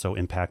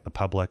impact the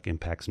public,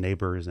 impacts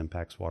neighbors,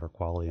 impacts water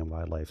quality and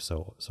wildlife.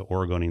 So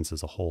Oregonians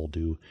as a whole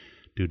do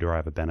do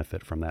derive a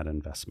benefit from that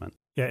investment.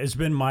 Yeah, it's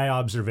been my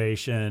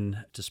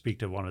observation, to speak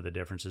to one of the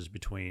differences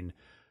between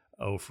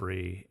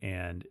OFRI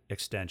and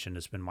extension.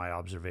 It's been my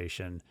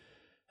observation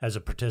as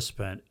a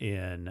participant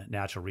in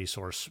natural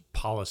resource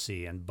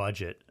policy and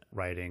budget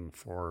writing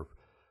for,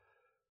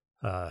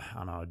 I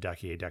don't know, a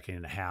decade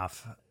and a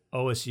half.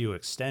 OSU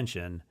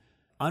extension,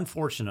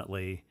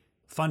 unfortunately,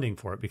 funding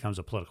for it becomes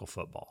a political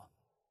football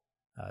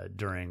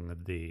during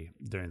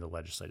the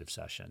legislative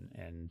session,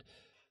 and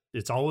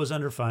it's always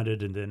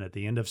underfunded. And then at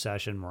the end of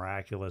session,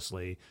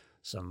 miraculously,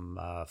 some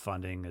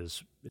funding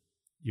is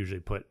usually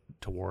put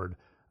toward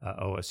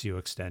OSU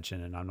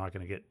extension. And I'm not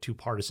going to get too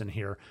partisan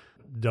here.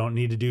 Don't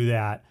need to do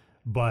that,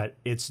 but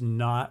it's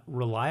not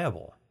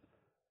reliable.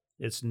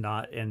 It's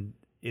not, and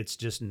it's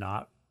just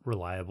not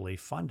reliably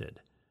funded.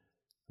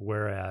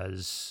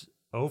 Whereas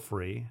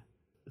OFRI,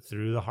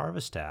 through the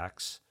harvest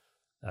tax,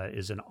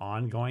 is an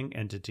ongoing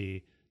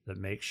entity that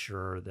makes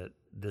sure that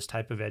this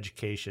type of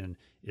education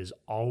is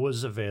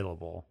always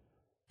available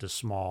to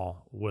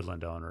small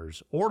woodland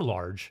owners or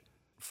large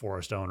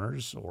forest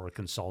owners or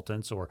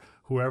consultants or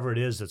whoever it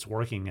is that's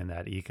working in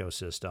that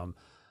ecosystem,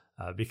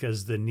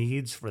 because the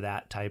needs for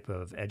that type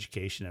of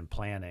education and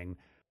planning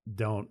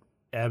don't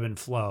ebb and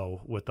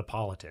flow with the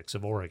politics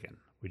of Oregon.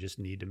 We just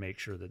need to make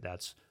sure that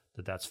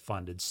that's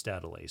funded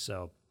steadily.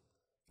 So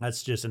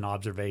that's just an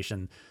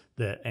observation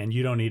and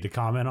you don't need to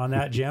comment on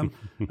that, Jim.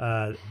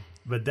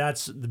 But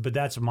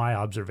that's my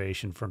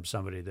observation from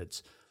somebody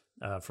that's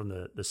from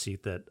the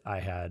seat that I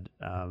had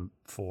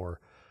for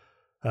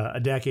a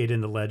decade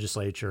in the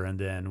legislature, and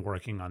then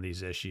working on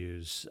these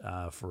issues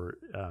for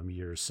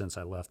years since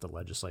I left the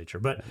legislature.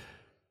 But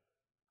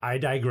I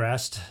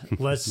digressed.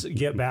 Let's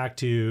get back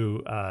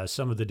to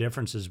some of the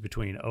differences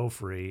between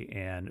OFRI,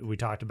 and we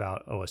talked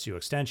about OSU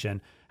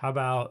extension. How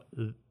about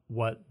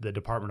what the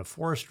Department of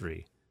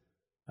Forestry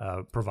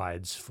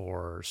provides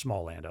for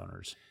small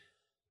landowners?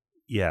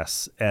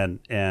 Yes, and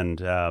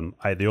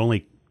the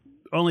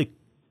only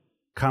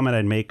comment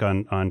I'd make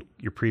on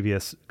your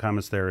previous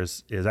comments there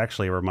is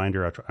actually a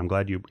reminder. I'm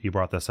glad you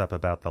brought this up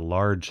about the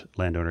large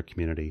landowner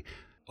community.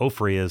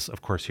 OFRI is,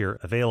 of course, here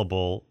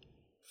available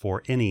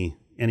for any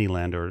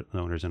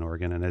landowners in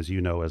Oregon, and as you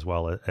know as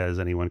well as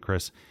anyone,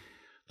 Chris,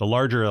 the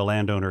larger a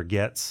landowner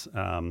gets,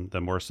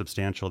 the more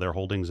substantial their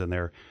holdings and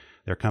their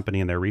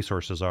company and their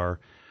resources are.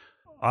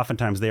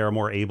 Oftentimes, they are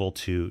more able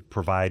to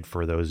provide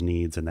for those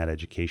needs and that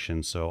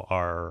education. So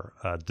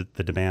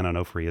the demand on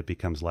OFRI, it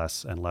becomes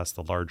less and less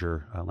the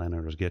larger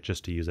landowners get,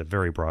 just to use a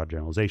very broad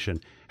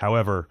generalization.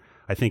 However,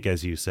 I think,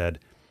 as you said,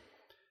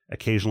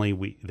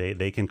 occasionally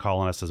they can call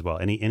on us as well.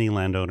 Any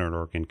landowner in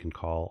Oregon can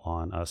call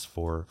on us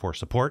for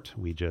support.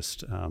 We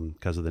just,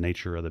 because of the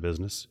nature of the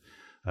business,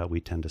 we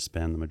tend to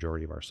spend the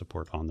majority of our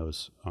support on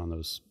those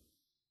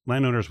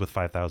landowners with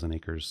 5,000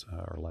 acres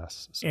or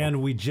less. So.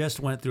 And we just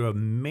went through a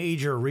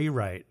major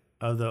rewrite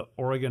of the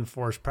Oregon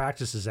Forest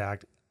Practices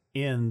Act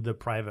in the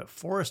Private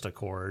Forest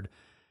Accord.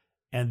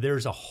 And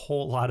there's a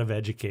whole lot of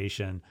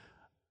education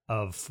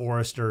of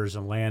foresters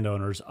and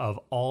landowners of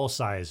all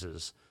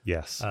sizes.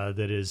 Yes.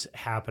 That is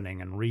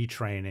happening, and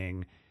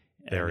retraining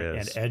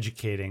and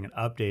educating and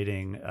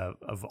updating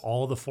of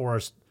all the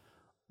forest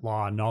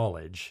law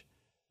knowledge,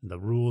 the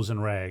rules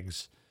and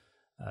regs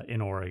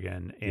in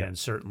Oregon, and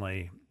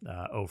certainly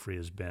OFRI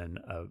has been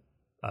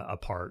a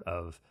part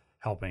of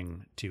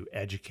helping to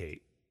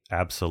educate.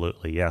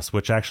 Absolutely, yes.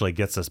 Which actually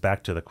gets us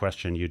back to the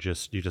question you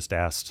just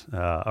asked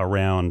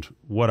around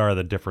what are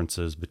the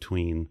differences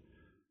between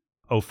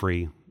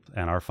OFRI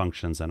and our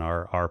functions and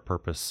our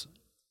purpose,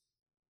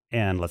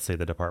 and let's say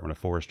the Department of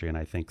Forestry. And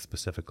I think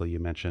specifically you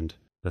mentioned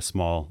the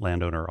small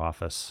landowner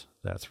office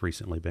that's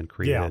recently been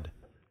created.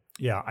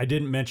 Yeah, I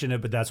didn't mention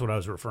it, but that's what I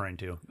was referring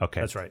to.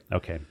 Okay, that's right.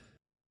 Okay.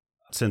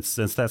 Since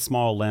that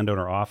small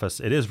landowner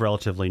office, it is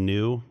relatively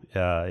new.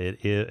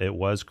 It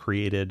was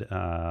created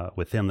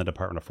within the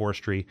Department of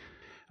Forestry,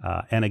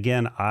 and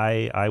again,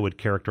 I would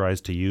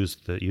characterize, to use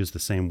the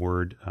same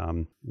word.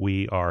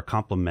 We are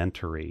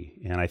complementary,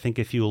 and I think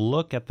if you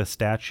look at the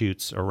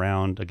statutes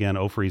around, again,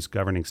 OFRI's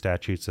governing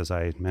statutes, as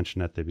I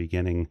mentioned at the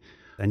beginning,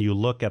 and you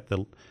look at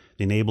the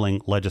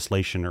enabling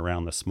legislation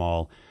around the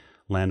small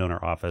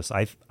landowner office,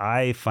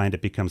 I find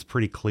it becomes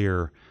pretty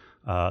clear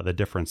the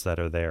difference that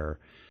are there.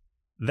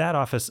 That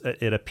office,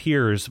 it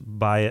appears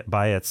by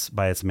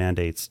its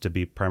mandates to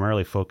be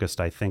primarily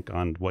focused, I think,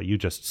 on what you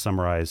just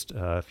summarized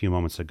a few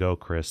moments ago,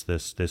 Chris.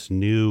 This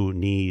new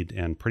need,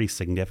 and pretty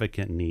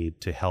significant need,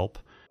 to help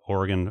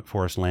Oregon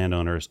forest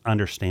landowners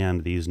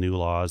understand these new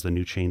laws, the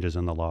new changes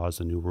in the laws,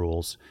 the new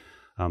rules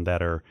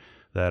that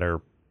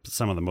are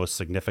some of the most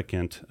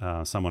significant,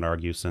 some would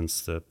argue, since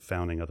the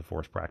founding of the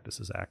Forest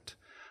Practices Act.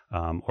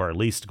 Or at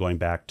least going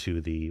back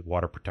to the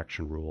water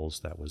protection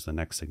rules. That was the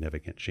next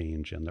significant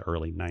change in the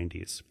early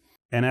 90s.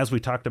 And as we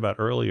talked about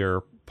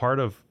earlier, part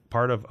of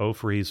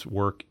OFRI's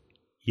work,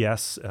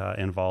 yes,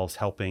 involves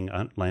helping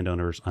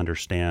landowners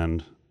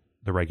understand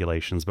the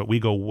regulations, but we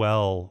go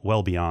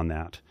well beyond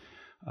that.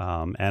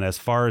 And as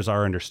far as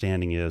our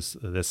understanding is,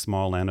 this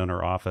small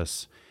landowner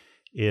office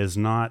is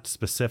not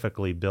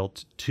specifically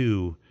built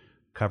to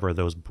cover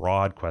those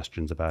broad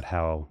questions about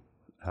how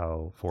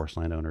forest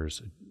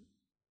landowners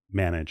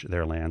manage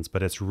their lands,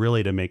 but it's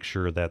really to make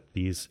sure that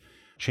these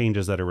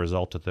changes that are a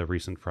result of the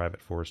recent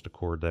private forest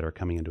accord that are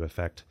coming into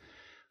effect,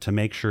 to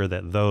make sure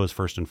that those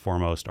first and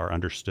foremost are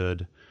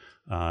understood,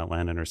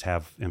 landowners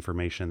have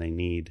information they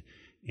need,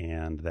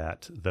 and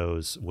that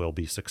those will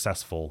be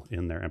successful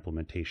in their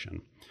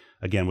implementation.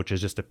 Again, which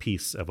is just a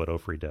piece of what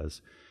OFRI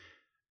does.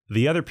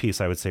 The other piece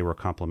I would say we're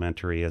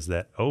complementary is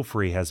that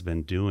OFRI has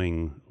been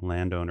doing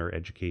landowner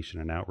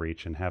education and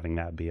outreach and having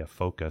that be a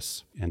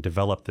focus and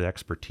develop the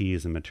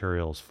expertise and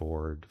materials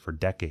for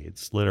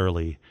decades,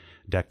 literally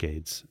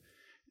decades.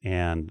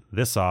 And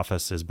this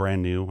office is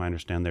brand new. I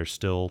understand they're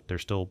still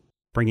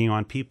bringing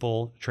on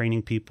people,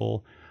 training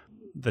people.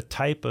 The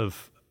type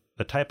of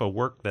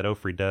work that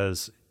OFRI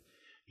does,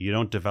 you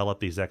don't develop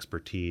these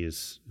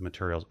expertise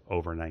materials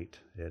overnight.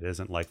 It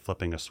isn't like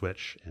flipping a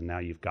switch and now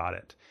you've got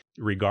it.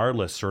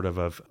 Regardless sort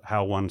of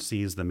how one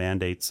sees the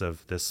mandates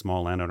of this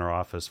small landowner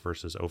office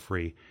versus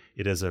OFRI,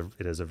 it is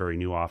a very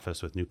new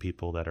office with new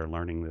people that are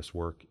learning this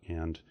work.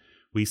 And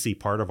we see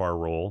part of our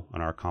role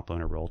and our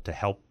complementary role to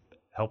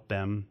help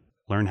them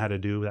learn how to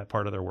do that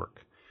part of their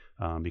work,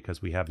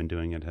 because we have been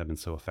doing it, have been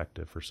so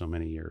effective for so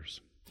many years.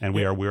 And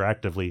we're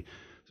actively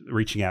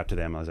reaching out to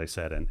them, as I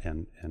said,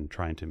 and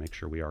trying to make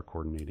sure we are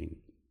coordinating.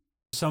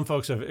 Some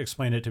folks have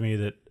explained it to me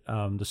that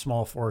the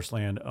small forest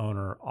land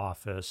owner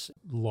office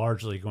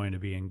largely going to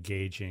be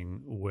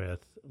engaging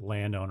with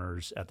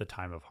landowners at the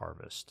time of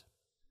harvest.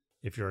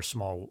 If you're a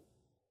small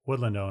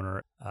woodland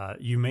owner,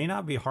 you may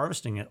not be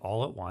harvesting it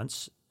all at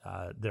once.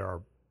 There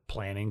are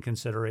planning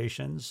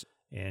considerations,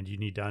 and you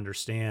need to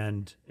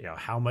understand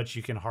how much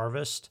you can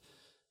harvest,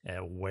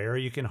 where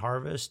you can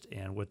harvest,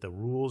 and with the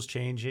rules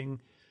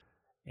changing.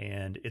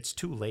 And it's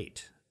too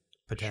late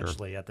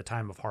potentially at the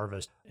time of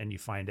harvest, and you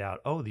find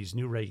out, these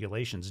new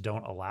regulations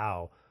don't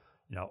allow,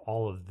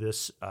 all of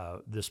this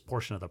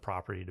portion of the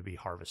property to be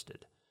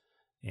harvested,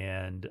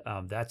 and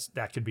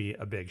that could be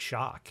a big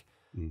shock.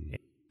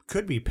 It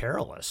could be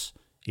perilous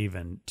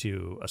even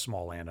to a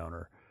small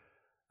landowner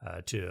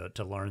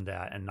to learn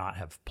that and not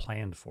have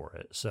planned for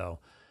it. So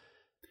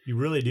you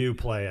really do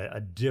play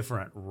a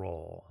different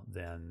role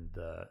than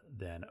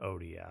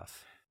ODF.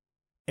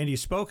 And you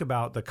spoke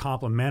about the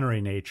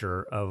complementary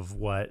nature of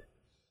what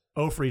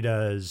OFRI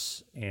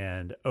does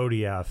and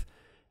ODF,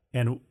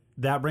 and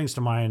that brings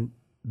to mind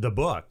the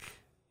book.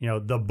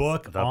 The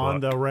book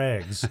on the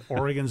regs,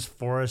 Oregon's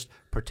Forest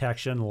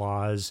Protection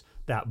Laws,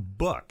 that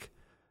book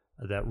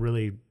that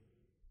really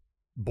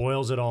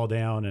boils it all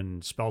down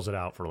and spells it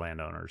out for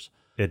landowners.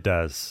 It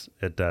does.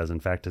 In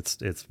fact,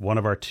 it's one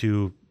of our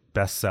two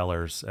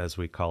bestsellers, as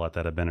we call it,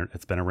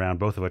 it's been around,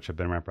 both of which have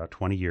been around for about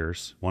 20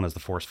 years. One is the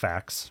Forest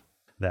Facts,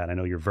 that I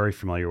know you're very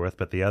familiar with,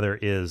 but the other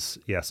is,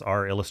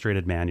 our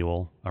illustrated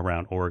manual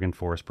around Oregon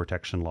forest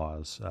protection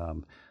laws.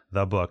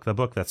 The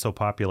book that's so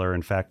popular.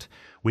 In fact,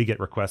 we get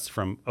requests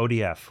from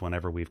ODF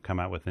whenever we've come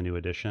out with a new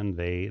edition.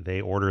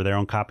 They order their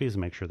own copies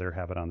and make sure they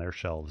have it on their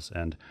shelves.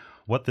 And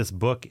what this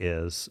book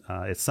is,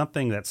 it's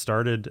something that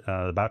started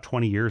about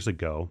 20 years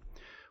ago,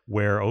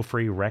 where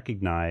OFRI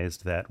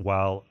recognized that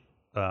while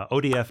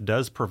ODF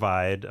does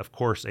provide, of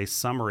course, a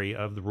summary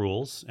of the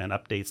rules and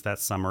updates that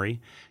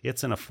summary,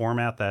 it's in a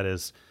format that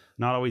is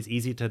not always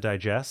easy to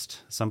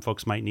digest. Some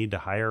folks might need to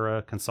hire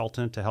a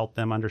consultant to help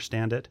them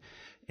understand it.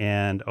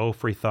 And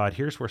OFRI thought,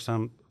 here's where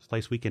some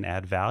place we can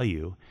add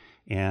value.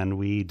 And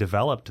we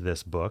developed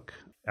this book.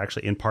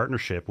 Actually, in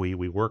partnership, we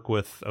work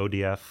with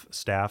ODF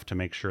staff to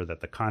make sure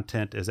that the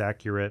content is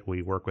accurate.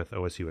 We work with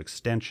OSU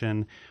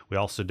Extension. We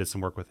also did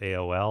some work with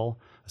AOL,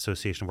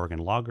 Association of Oregon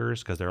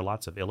Loggers, because there are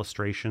lots of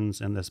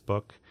illustrations in this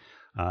book.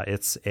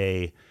 It's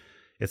a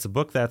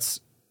book that's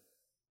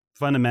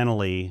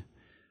fundamentally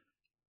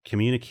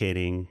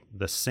communicating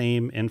the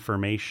same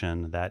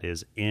information that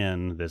is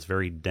in this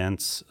very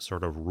dense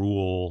sort of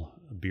rule,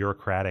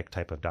 bureaucratic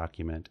type of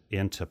document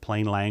into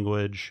plain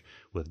language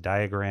with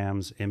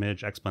diagrams,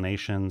 image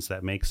explanations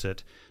that makes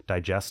it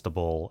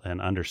digestible and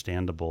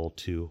understandable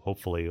to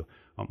hopefully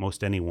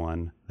most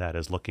anyone that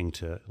is looking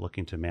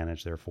to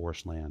manage their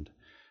forest land.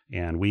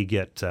 And we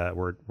get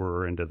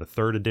we're into the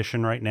third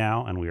edition right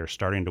now, and we are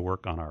starting to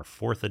work on our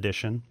fourth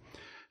edition.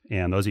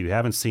 And those of you who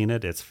haven't seen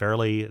it, it's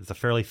a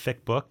fairly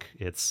thick book.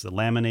 It's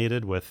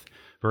laminated with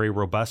very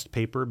robust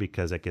paper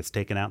because it gets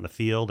taken out in the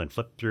field and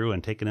flipped through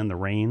and taken in the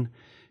rain.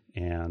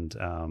 And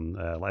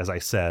as I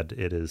said,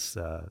 it is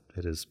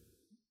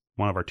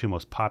one of our two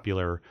most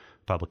popular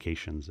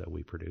publications that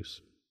we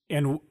produce.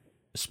 And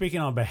speaking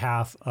on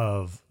behalf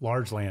of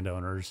large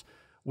landowners,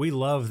 we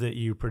love that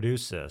you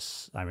produce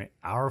this. I mean,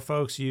 our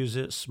folks use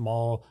it,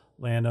 small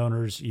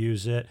landowners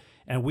use it,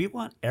 and we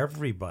want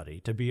everybody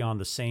to be on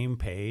the same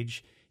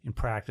page in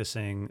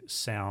practicing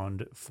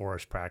sound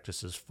forest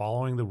practices,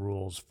 following the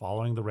rules,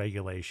 following the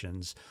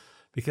regulations,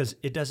 because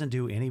it doesn't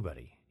do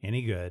anybody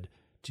any good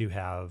to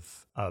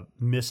have a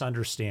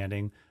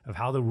misunderstanding of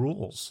how the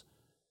rules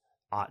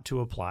ought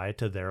to apply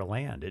to their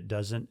land. It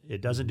doesn't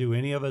do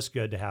any of us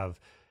good to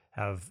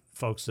have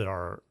folks that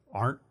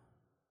aren't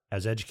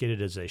as educated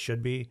as they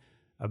should be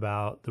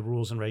about the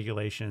rules and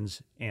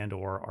regulations and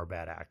or are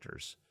bad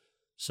actors.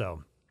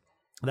 So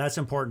that's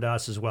important to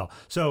us as well.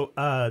 So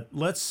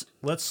let's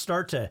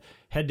start to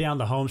head down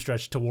the home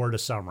stretch toward a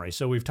summary.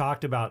 So we've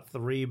talked about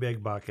three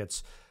big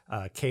buckets: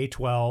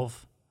 K-12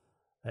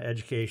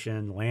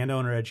 education,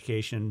 landowner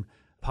education,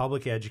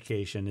 public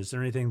education. Is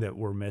there anything that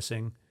we're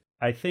missing?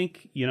 I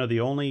think, the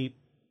only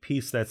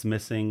piece that's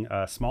missing,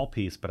 a small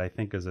piece, but I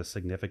think is a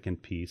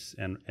significant piece,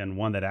 and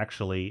one that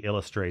actually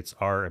illustrates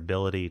our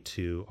ability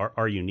to,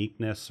 our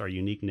uniqueness, our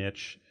unique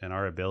niche, and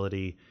our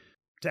ability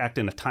to act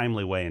in a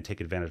timely way and take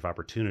advantage of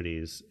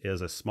opportunities,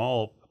 is a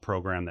small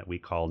program that we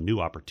call New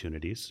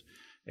Opportunities.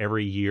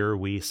 Every year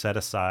we set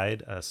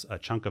aside a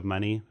chunk of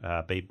money,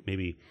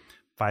 maybe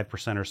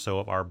 5% or so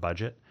of our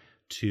budget,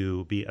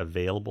 to be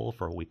available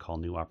for what we call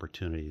New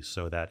Opportunities,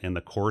 so that in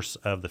the course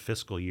of the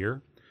fiscal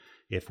year,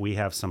 if we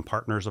have some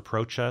partners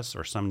approach us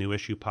or some new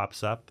issue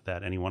pops up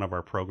that any one of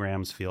our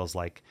programs feels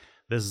like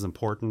this is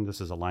important,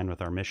 this is aligned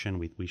with our mission,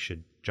 we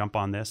should jump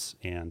on this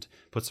and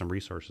put some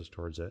resources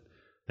towards it,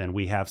 then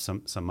we have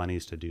some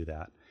monies to do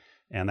that.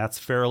 And that's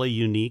fairly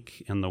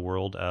unique in the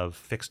world of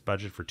fixed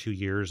budget for 2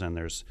 years, and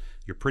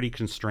you're pretty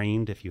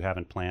constrained if you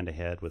haven't planned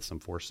ahead with some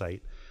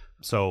foresight.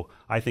 So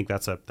I think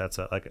that's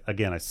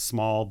a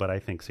small, but I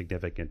think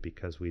significant,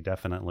 because we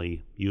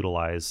definitely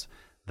utilize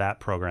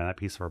that program, that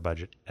piece of our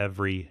budget,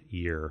 every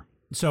year.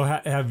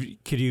 So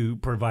could you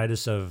provide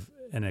us of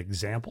an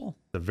example?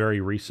 The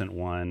very recent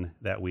one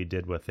that we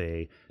did with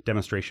a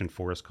demonstration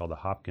forest called the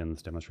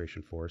Hopkins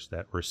Demonstration Forest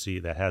that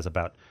has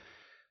about,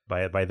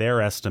 by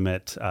their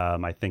estimate,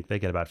 I think they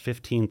get about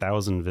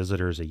 15,000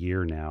 visitors a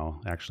year now,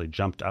 actually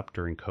jumped up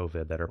during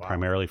COVID, that are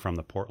primarily from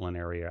the Portland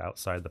area,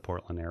 outside the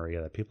Portland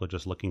area, that people are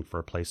just looking for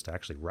a place to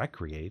actually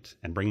recreate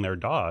and bring their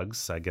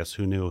dogs. I guess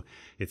who knew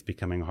it's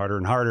becoming harder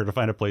and harder to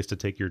find a place to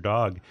take your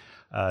dog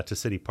to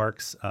city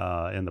parks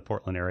in the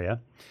Portland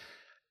area.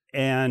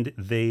 And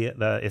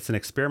it's an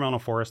experimental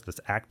forest that's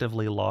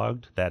actively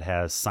logged, that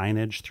has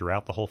signage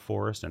throughout the whole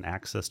forest and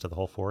access to the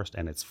whole forest,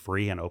 and it's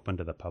free and open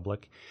to the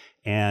public.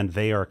 And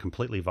they are a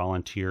completely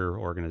volunteer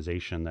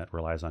organization that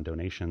relies on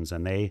donations,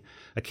 and they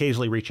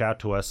occasionally reach out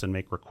to us and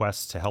make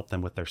requests to help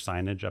them with their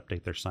signage,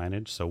 update their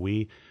signage. So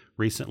we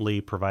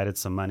recently provided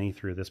some money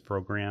through this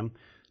program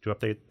to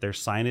update their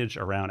signage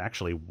around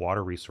actually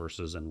water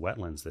resources and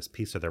wetlands, this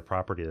piece of their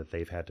property that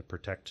they've had to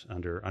protect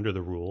under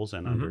the rules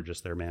and under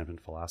just their management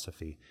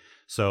philosophy.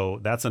 So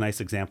that's a nice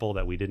example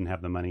that we didn't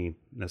have the money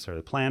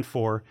necessarily planned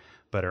for,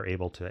 but are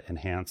able to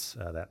enhance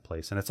that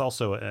place. And it's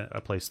also a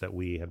place that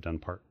we have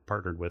done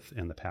partnered with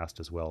in the past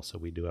as well. So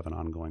we do have an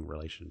ongoing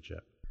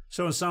relationship.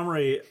 So in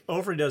summary,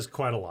 OFRI does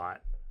quite a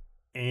lot.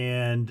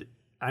 And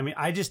I mean,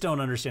 I just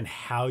don't understand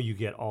how you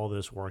get all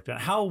this work done.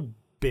 How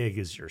big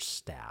is your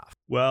staff?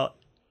 Well,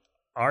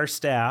 our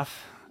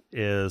staff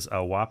is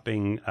a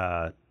whopping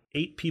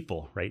 8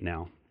 people right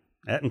now.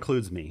 That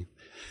includes me.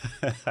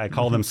 I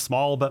call them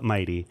small but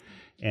mighty.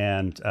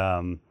 And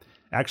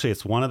actually,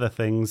 it's one of the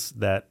things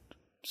that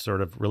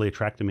sort of really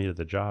attracted me to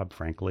the job,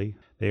 frankly.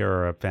 They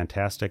are a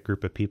fantastic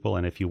group of people.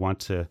 And if you want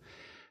to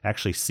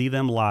actually see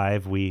them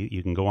live,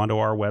 you can go onto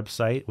our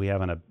website. We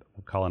have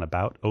we call an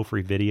About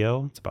OFRI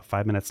video. It's about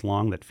 5 minutes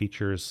long that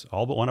features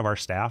all but one of our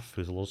staff,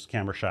 who's a little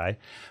camera shy,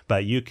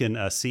 but you can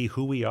see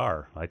who we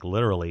are, like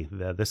literally,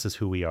 this is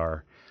who we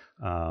are.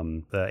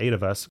 The 8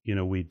 of us,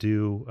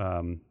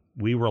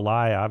 we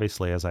rely,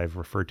 obviously, as I've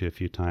referred to a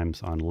few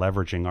times, on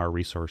leveraging our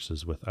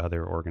resources with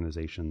other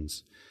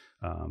organizations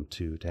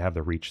to have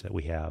the reach that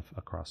we have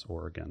across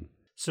Oregon.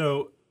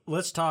 So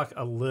let's talk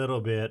a little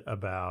bit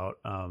about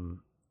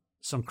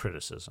some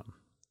criticism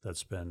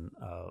that's been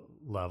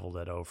leveled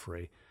at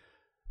OFRI.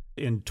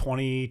 In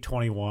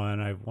 2021,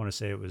 I want to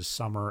say it was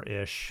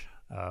summer-ish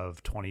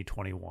of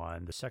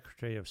 2021, the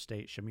Secretary of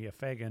State, Shamia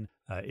Fagan,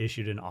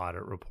 issued an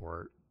audit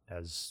report,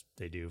 as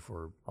they do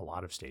for a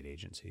lot of state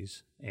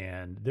agencies.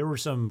 And there were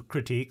some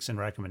critiques and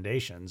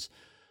recommendations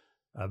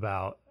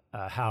about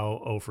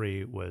how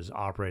OFRI was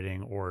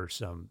operating, or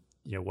some,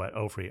 what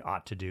OFRI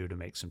ought to do to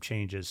make some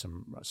changes,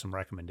 some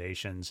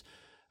recommendations.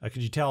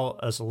 Could you tell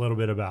us a little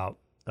bit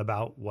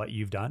about what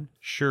you've done?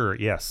 Sure.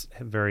 Yes.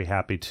 Very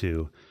happy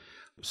to.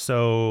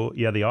 So,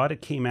 the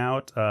audit came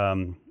out,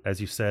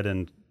 as you said,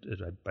 in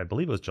I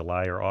believe it was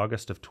July or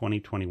August of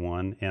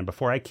 2021. And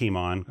before I came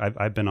on,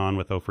 I've been on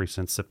with OFRI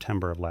since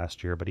September of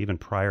last year, but even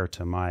prior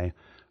to my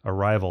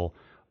arrival,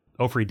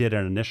 OFRI did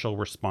an initial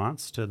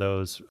response to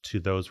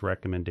those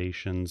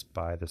recommendations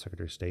by the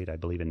Secretary of State, I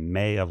believe in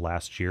May of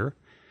last year,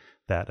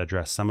 that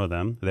addressed some of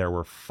them. There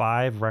were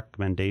 5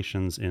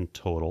 recommendations in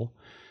total,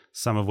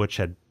 some of which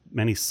had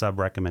many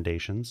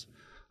sub-recommendations.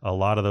 A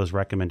lot of those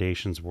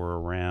recommendations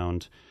were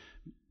around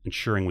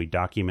ensuring we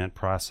document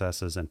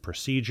processes and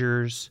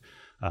procedures,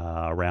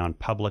 around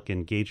public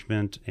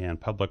engagement and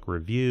public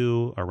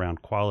review,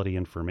 around quality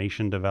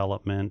information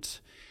development,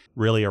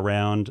 really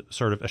around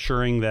sort of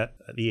assuring that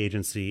the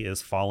agency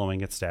is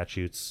following its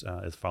statutes,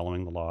 is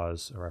following the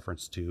laws, a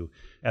reference to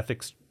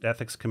ethics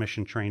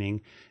commission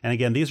training. And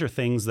again, these are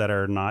things that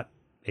are not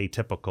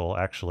atypical,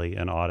 actually,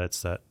 in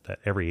audits that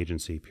every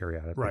agency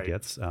periodically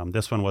gets.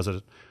 This one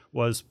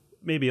was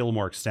maybe a little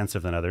more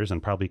extensive than others,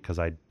 and probably because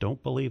I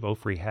don't believe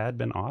OFRI had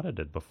been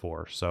audited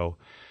before. So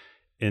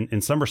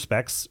in some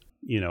respects,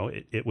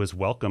 it was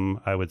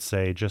welcome, I would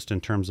say, just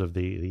in terms of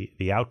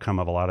the outcome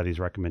of a lot of these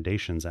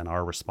recommendations and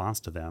our response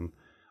to them,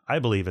 I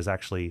believe has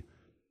actually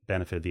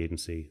benefited the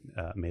agency,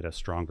 made us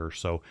stronger.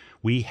 So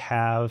we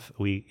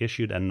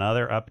issued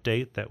another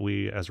update that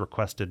as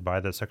requested by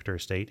the Secretary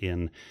of State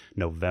in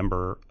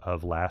November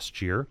of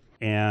last year.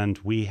 And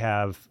we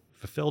have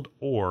fulfilled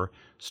or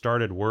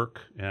started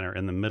work and are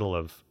in the middle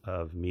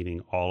of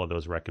meeting all of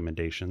those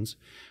recommendations.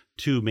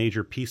 Two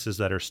major pieces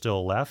that are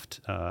still left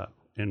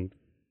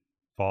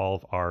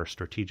involve our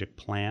strategic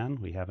plan.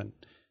 We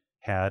haven't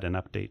had an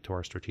update to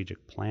our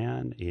strategic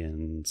plan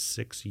in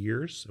 6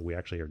 years. We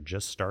actually are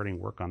just starting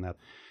work on that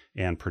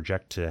and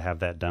project to have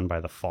that done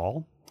by the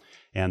fall.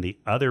 And the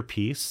other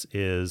piece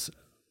is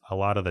a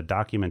lot of the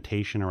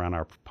documentation around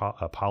our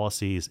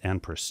policies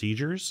and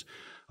procedures,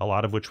 a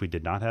lot of which we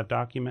did not have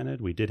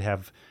documented. We did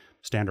have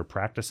standard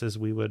practices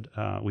we would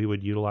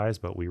utilize,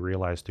 but we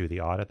realized through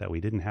the audit that we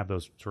didn't have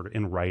those sort of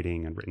in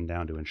writing and written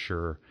down to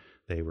ensure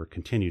they were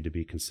continued to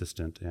be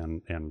consistent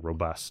and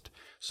robust.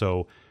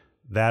 So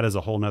that is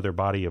a whole nother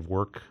body of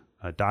work,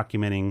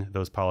 documenting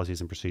those policies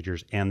and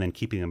procedures and then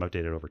keeping them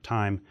updated over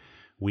time.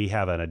 We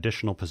have an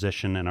additional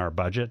position in our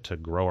budget to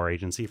grow our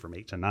agency from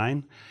 8 to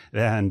 9.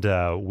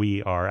 And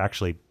we are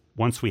actually,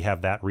 once we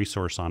have that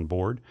resource on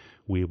board,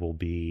 we will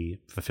be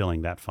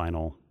fulfilling that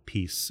final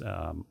piece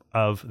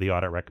of the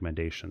audit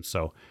recommendation.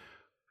 So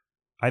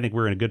I think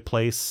we're in a good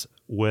place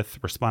with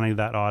responding to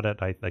that audit.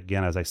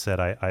 Again, as I said,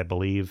 I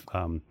believe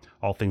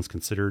all things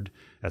considered,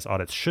 as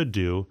audits should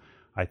do,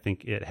 I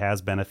think it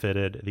has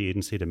benefited the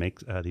agency to make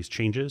these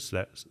changes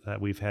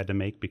that we've had to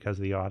make because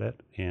of the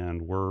audit,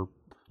 and we're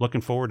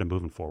looking forward to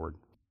moving forward.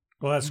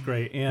 Well, that's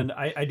great. And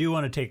I do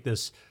want to take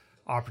this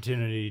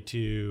opportunity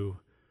to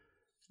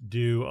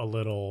do a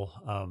little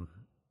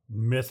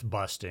myth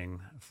busting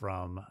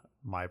from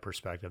my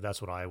perspective.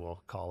 That's what I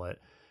will call it.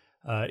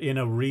 In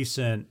a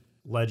recent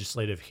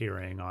legislative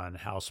hearing on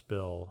House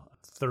Bill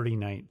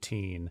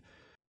 3019,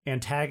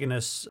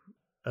 antagonists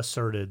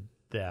asserted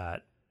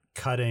that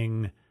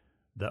cutting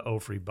the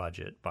OFRI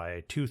budget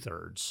by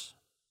 2/3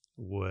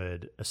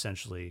 would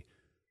essentially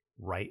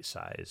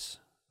right-size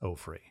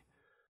OFRI.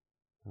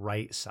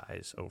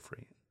 Right-size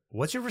OFRI.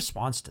 What's your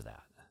response to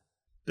that?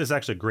 This is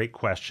actually a great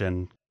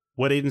question.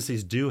 What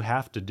agencies do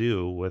have to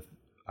do with,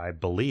 I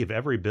believe,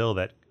 every bill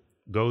that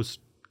goes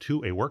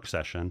to a work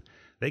session,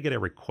 they get a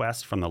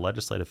request from the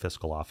Legislative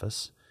Fiscal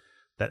Office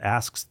that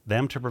asks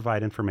them to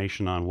provide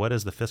information on what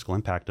is the fiscal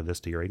impact of this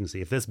to your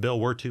agency. If this bill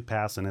were to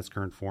pass in its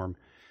current form,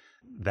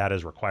 that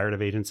is required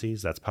of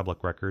agencies. That's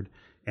public record.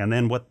 And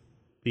then what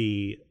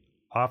the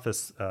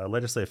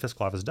Legislative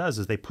Fiscal Office does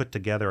is they put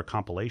together a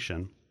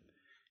compilation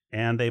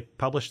and they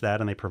publish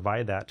that and they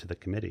provide that to the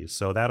committees.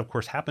 So that, of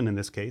course, happened in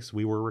this case.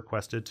 We were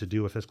requested to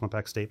do a fiscal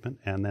impact statement,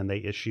 and then they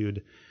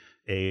issued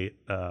a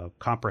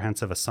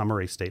comprehensive, a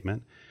summary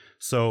statement.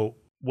 So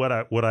what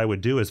I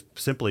would do is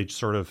simply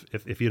sort of,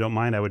 if you don't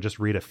mind, I would just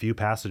read a few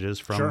passages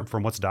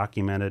from what's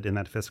documented in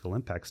that fiscal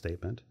impact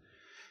statement.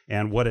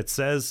 And what it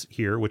says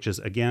here, which is,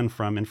 again,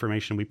 from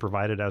information we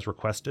provided as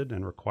requested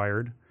and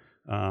required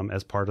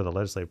as part of the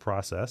legislative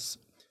process,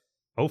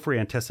 OFRI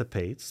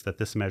anticipates that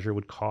this measure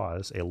would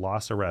cause a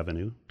loss of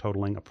revenue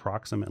totaling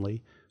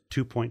approximately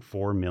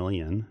 $2.4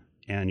 million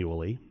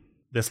annually.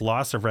 This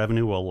loss of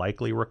revenue will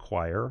likely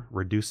require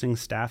reducing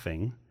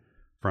staffing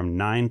from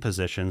 9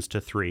 positions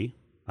to 3.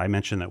 I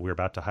mentioned that we're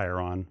about to hire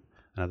on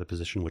another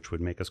position, which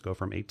would make us go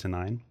from 8 to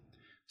 9.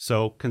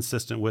 So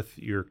consistent with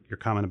your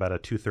comment about a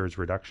 2/3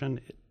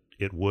 reduction,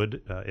 it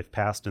would, if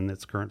passed in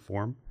its current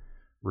form,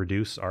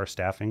 reduce our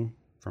staffing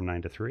from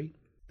 9 to 3.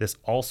 This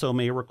also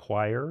may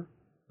require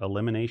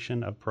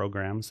elimination of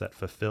programs that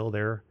fulfill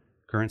their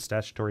current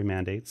statutory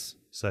mandates,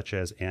 such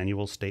as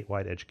annual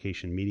statewide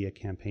education media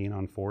campaign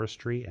on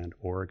forestry and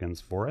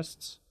Oregon's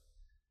forests,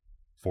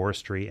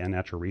 forestry and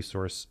natural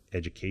resource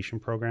education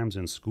programs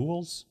in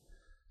schools,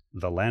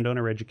 the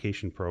landowner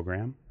education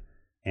program,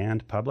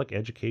 and public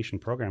education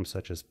programs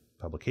such as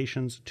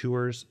publications,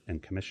 tours,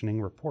 and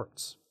commissioning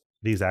reports.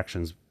 These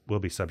actions will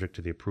be subject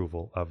to the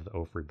approval of the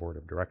OFRI Board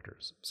of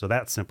Directors. So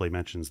that simply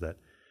mentions that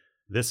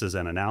this is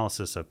an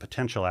analysis of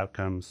potential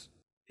outcomes.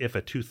 If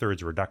a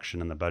 2/3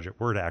 reduction in the budget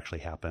were to actually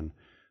happen,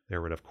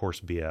 there would, of course,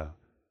 be a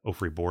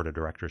OFRI Board of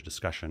Directors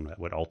discussion that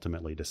would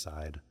ultimately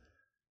decide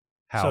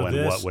how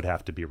what would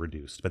have to be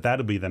reduced. But that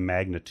would be the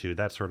magnitude.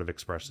 That sort of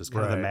expresses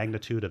kind of the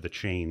magnitude of the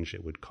change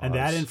it would cause. And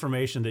that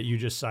information that you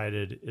just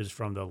cited is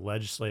from the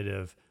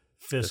Legislative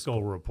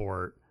Fiscal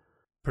Report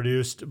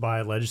produced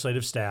by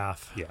legislative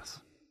staff.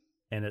 Yes.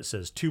 And it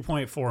says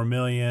 $2.4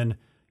 million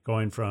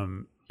going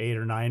from 8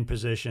 or 9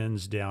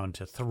 positions down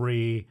to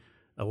 3,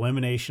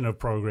 elimination of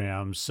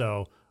programs.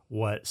 So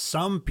what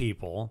some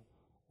people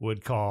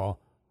would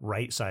call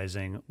right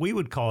sizing, we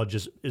would call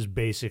is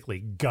basically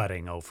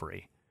gutting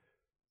OFRI.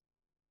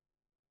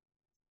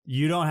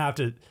 You don't have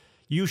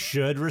you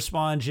should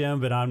respond, Jim,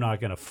 but I'm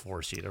not going to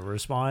force you to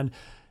respond.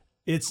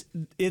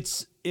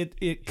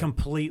 It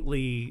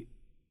completely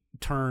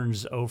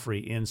turns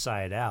OFRI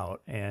inside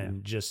out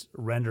and just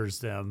renders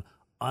them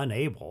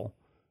unable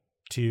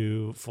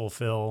to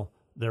fulfill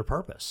their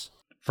purpose.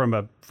 From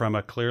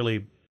a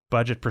clearly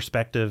budget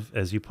perspective,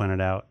 as you pointed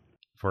out,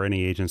 for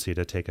any agency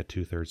to take a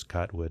 2/3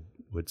 cut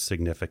would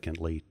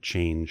significantly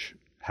change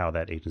how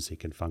that agency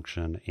can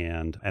function.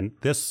 And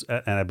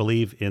I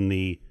believe in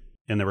the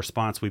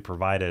response we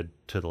provided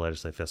to the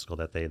legislative fiscal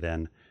that they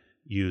then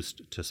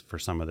used for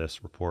some of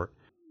this report,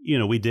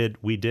 we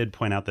did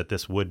point out that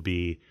this would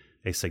be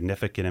a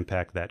significant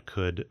impact that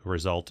could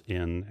result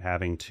in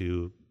having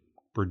to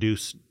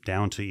reduce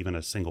down to even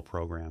a single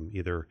program,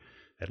 either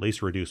at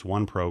least reduce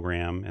one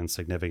program and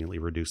significantly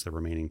reduce the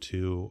remaining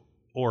two,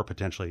 or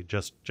potentially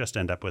just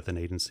end up with an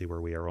agency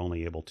where we are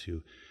only able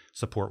to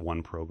support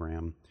one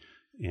program.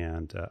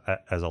 And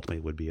as ultimately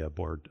it would be a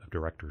board of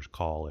directors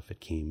call if it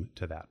came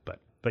to that.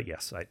 But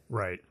yes,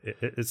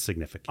 it's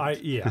significant.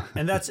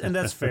 And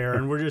that's fair.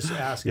 And we're just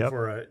asking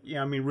for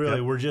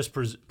we're just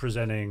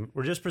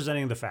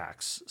presenting the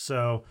facts.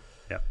 So,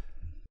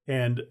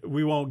 and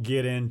we won't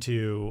get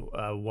into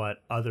what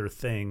other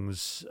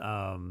things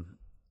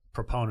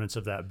proponents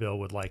of that bill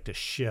would like to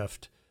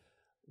shift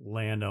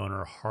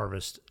landowner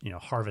harvest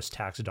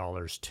tax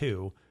dollars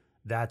to.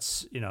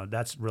 That's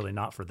really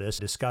not for this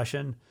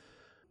discussion.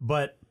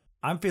 But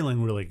I'm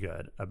feeling really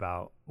good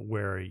about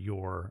where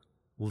you're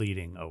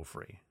leading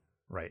OFRI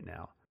right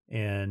now.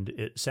 And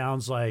it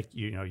sounds like,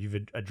 you've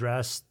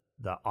addressed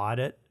the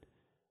audit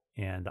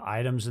and the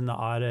items in the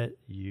audit.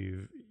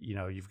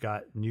 You've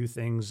got new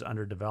things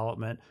under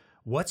development.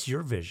 What's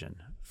your vision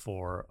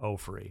for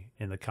OFRI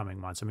in the coming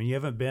months? I mean, you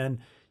haven't been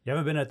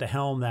at the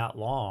helm that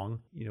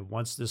long.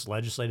 Once this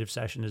legislative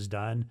session is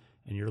done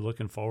and you're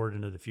looking forward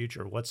into the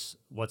future, what's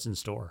in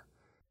store?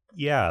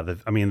 Yeah,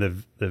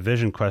 the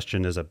vision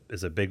question is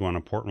a big one,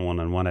 important one,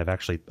 and one I've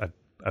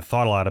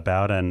thought a lot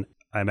about, and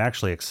I'm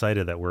actually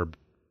excited that we're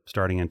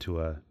starting into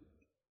a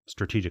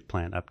strategic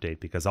plan update,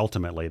 because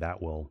ultimately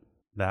that will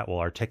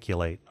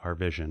articulate our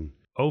vision.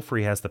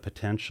 OFRI has the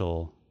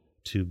potential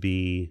to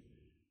be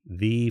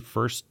the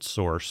first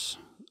source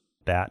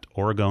that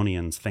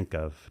Oregonians think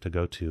of to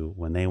go to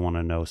when they want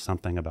to know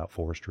something about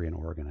forestry in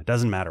Oregon. It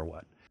doesn't matter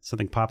what.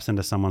 Something pops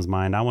into someone's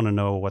mind. I want to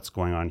know what's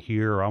going on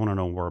here, or I want to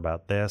know more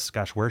about this.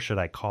 Gosh, where should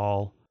I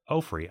call?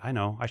 OFRI. I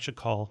know I should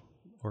call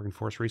Oregon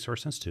Forest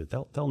Resource Institute.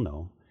 They'll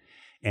know.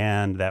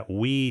 And that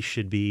we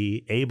should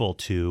be able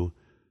to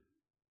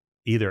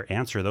either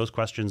answer those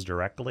questions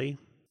directly,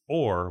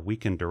 or we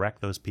can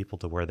direct those people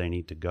to where they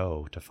need to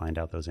go to find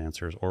out those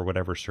answers, or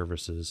whatever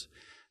services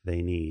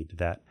they need.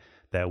 That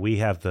we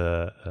have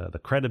the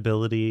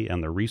credibility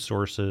and the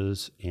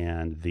resources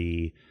and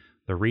the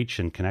reach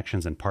and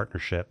connections and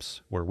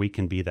partnerships where we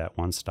can be that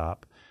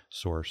one-stop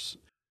source.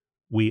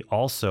 We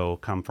also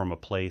come from a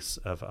place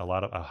of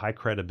a high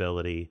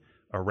credibility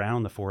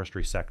around the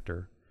forestry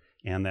sector,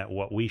 and that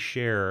what we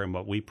share and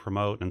what we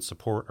promote and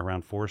support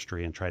around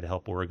forestry and try to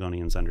help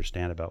Oregonians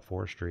understand about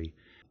forestry,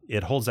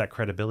 it holds that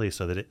credibility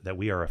so that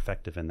we are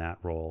effective in that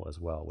role as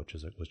well, which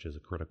is a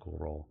critical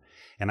role.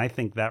 And I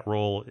think that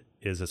role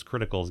is as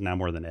critical as now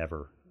more than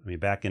ever. I mean,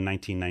 back in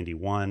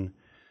 1991,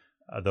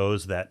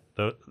 those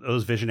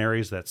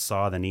visionaries that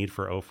saw the need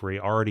for OFRI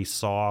already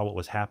saw what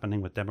was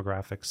happening with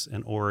demographics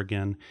in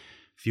Oregon.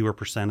 Fewer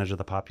percentage of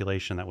the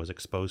population that was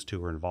exposed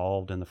to or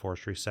involved in the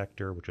forestry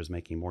sector, which was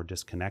making more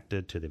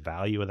disconnected to the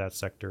value of that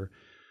sector.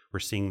 We're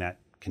seeing that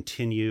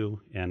continue,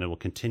 and it will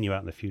continue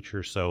out in the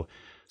future. So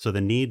the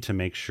need to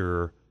make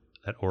sure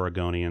that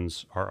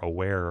Oregonians are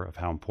aware of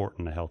how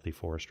important a healthy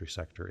forestry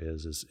sector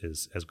is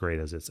as great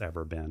as it's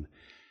ever been.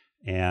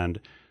 And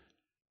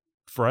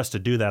for us to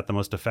do that, the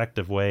most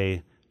effective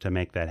way to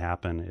make that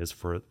happen is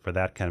for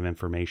that kind of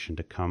information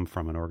to come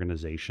from an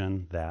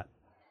organization that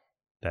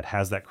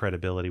has that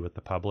credibility with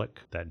the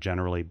public, that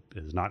generally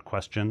is not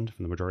questioned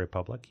from the majority of the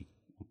public. You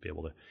won't be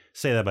able to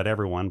say that about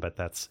everyone, but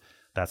that's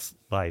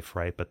life,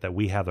 right? But that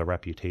we have the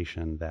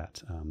reputation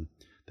that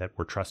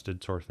we're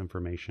trusted source of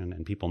information,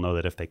 and people know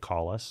that if they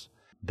call us,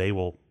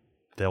 they'll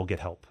get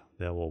help.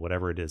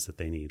 Whatever it is that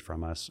they need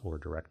from us, or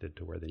directed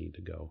to where they need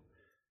to go.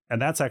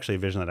 And that's actually a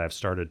vision that I've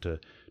started to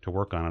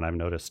work on, and I've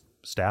noticed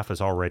staff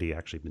has already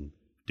actually been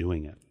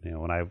doing it.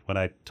 When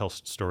I tell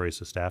stories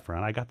to staff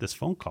around, I got this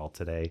phone call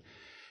today,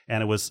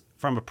 and it was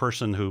from a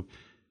person who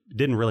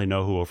didn't really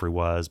know who OFRI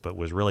was, but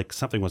was really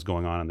something was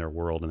going on in their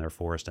world, in their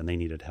forest, and they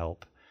needed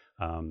help.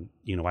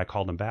 I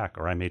called them back,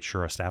 or I made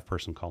sure a staff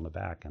person called them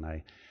back, and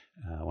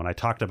when I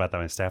talked about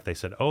that with staff, they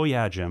said, "Oh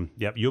yeah, Jim,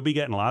 yep, you'll be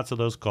getting lots of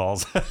those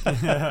calls.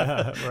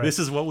 Right. This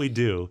is what we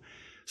do."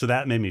 So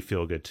that made me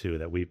feel good too,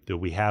 that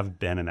we have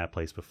been in that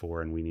place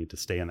before, and we need to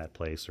stay in that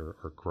place or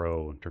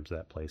grow in terms of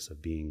that place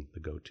of being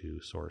the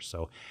go-to source.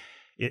 So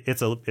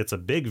it's a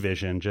big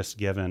vision, just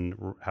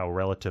given how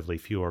relatively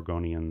few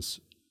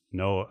Oregonians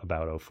know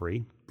about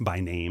OFRI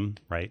by name,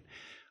 right?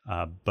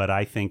 But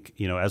I think,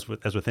 as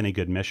with any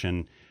good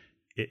mission,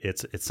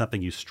 it's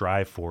something you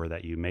strive for,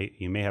 that you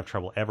may have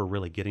trouble ever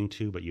really getting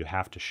to, but you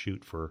have to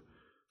shoot for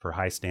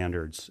high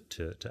standards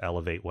to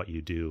elevate what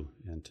you do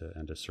and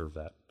to serve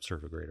a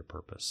greater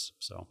purpose.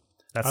 So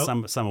that's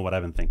some of what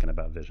I've been thinking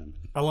about vision.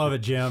 I love it,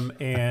 Jim.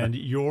 And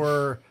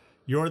you're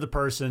the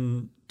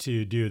person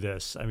to do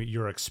this. I mean,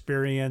 you're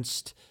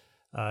experienced.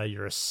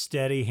 You're a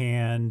steady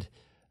hand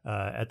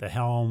at the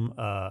helm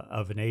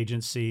of an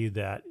agency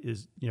that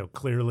is,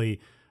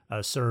 clearly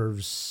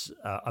serves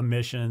a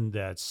mission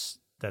that's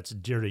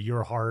dear to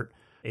your heart.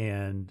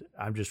 And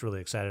I'm just really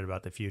excited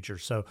about the future.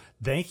 So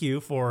thank you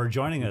for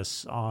joining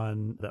us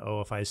on the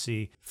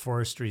OFIC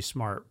Forestry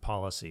Smart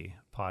Policy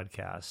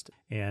podcast.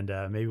 And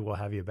maybe we'll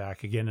have you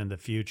back again in the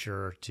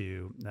future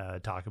to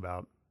talk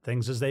about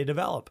things as they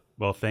develop.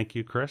 Well, thank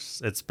you, Chris.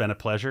 It's been a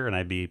pleasure, and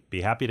I'd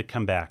be happy to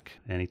come back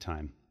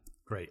anytime.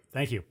 Great.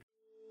 Thank you.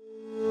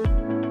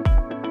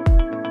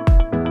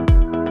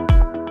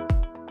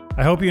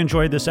 I hope you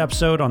enjoyed this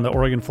episode on the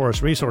Oregon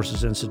Forest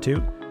Resources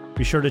Institute.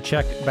 Be sure to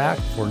check back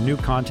for new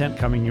content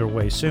coming your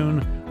way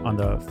soon on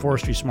the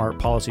Forestry Smart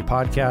Policy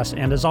podcast.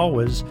 And as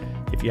always,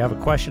 if you have a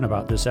question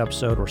about this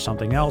episode or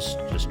something else,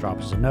 just drop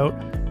us a note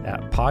at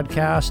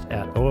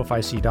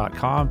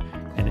podcast@ofic.com.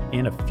 And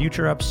in a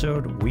future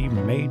episode, we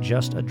may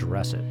just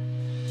address it.